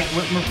thanks to Mike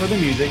Whitmer for the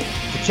music.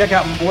 To check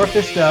out more of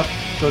this stuff,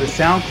 go to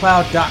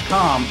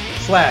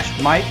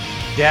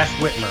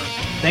soundcloud.com/Mike-Whitmer.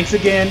 Thanks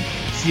again.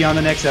 See you on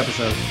the next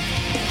episode.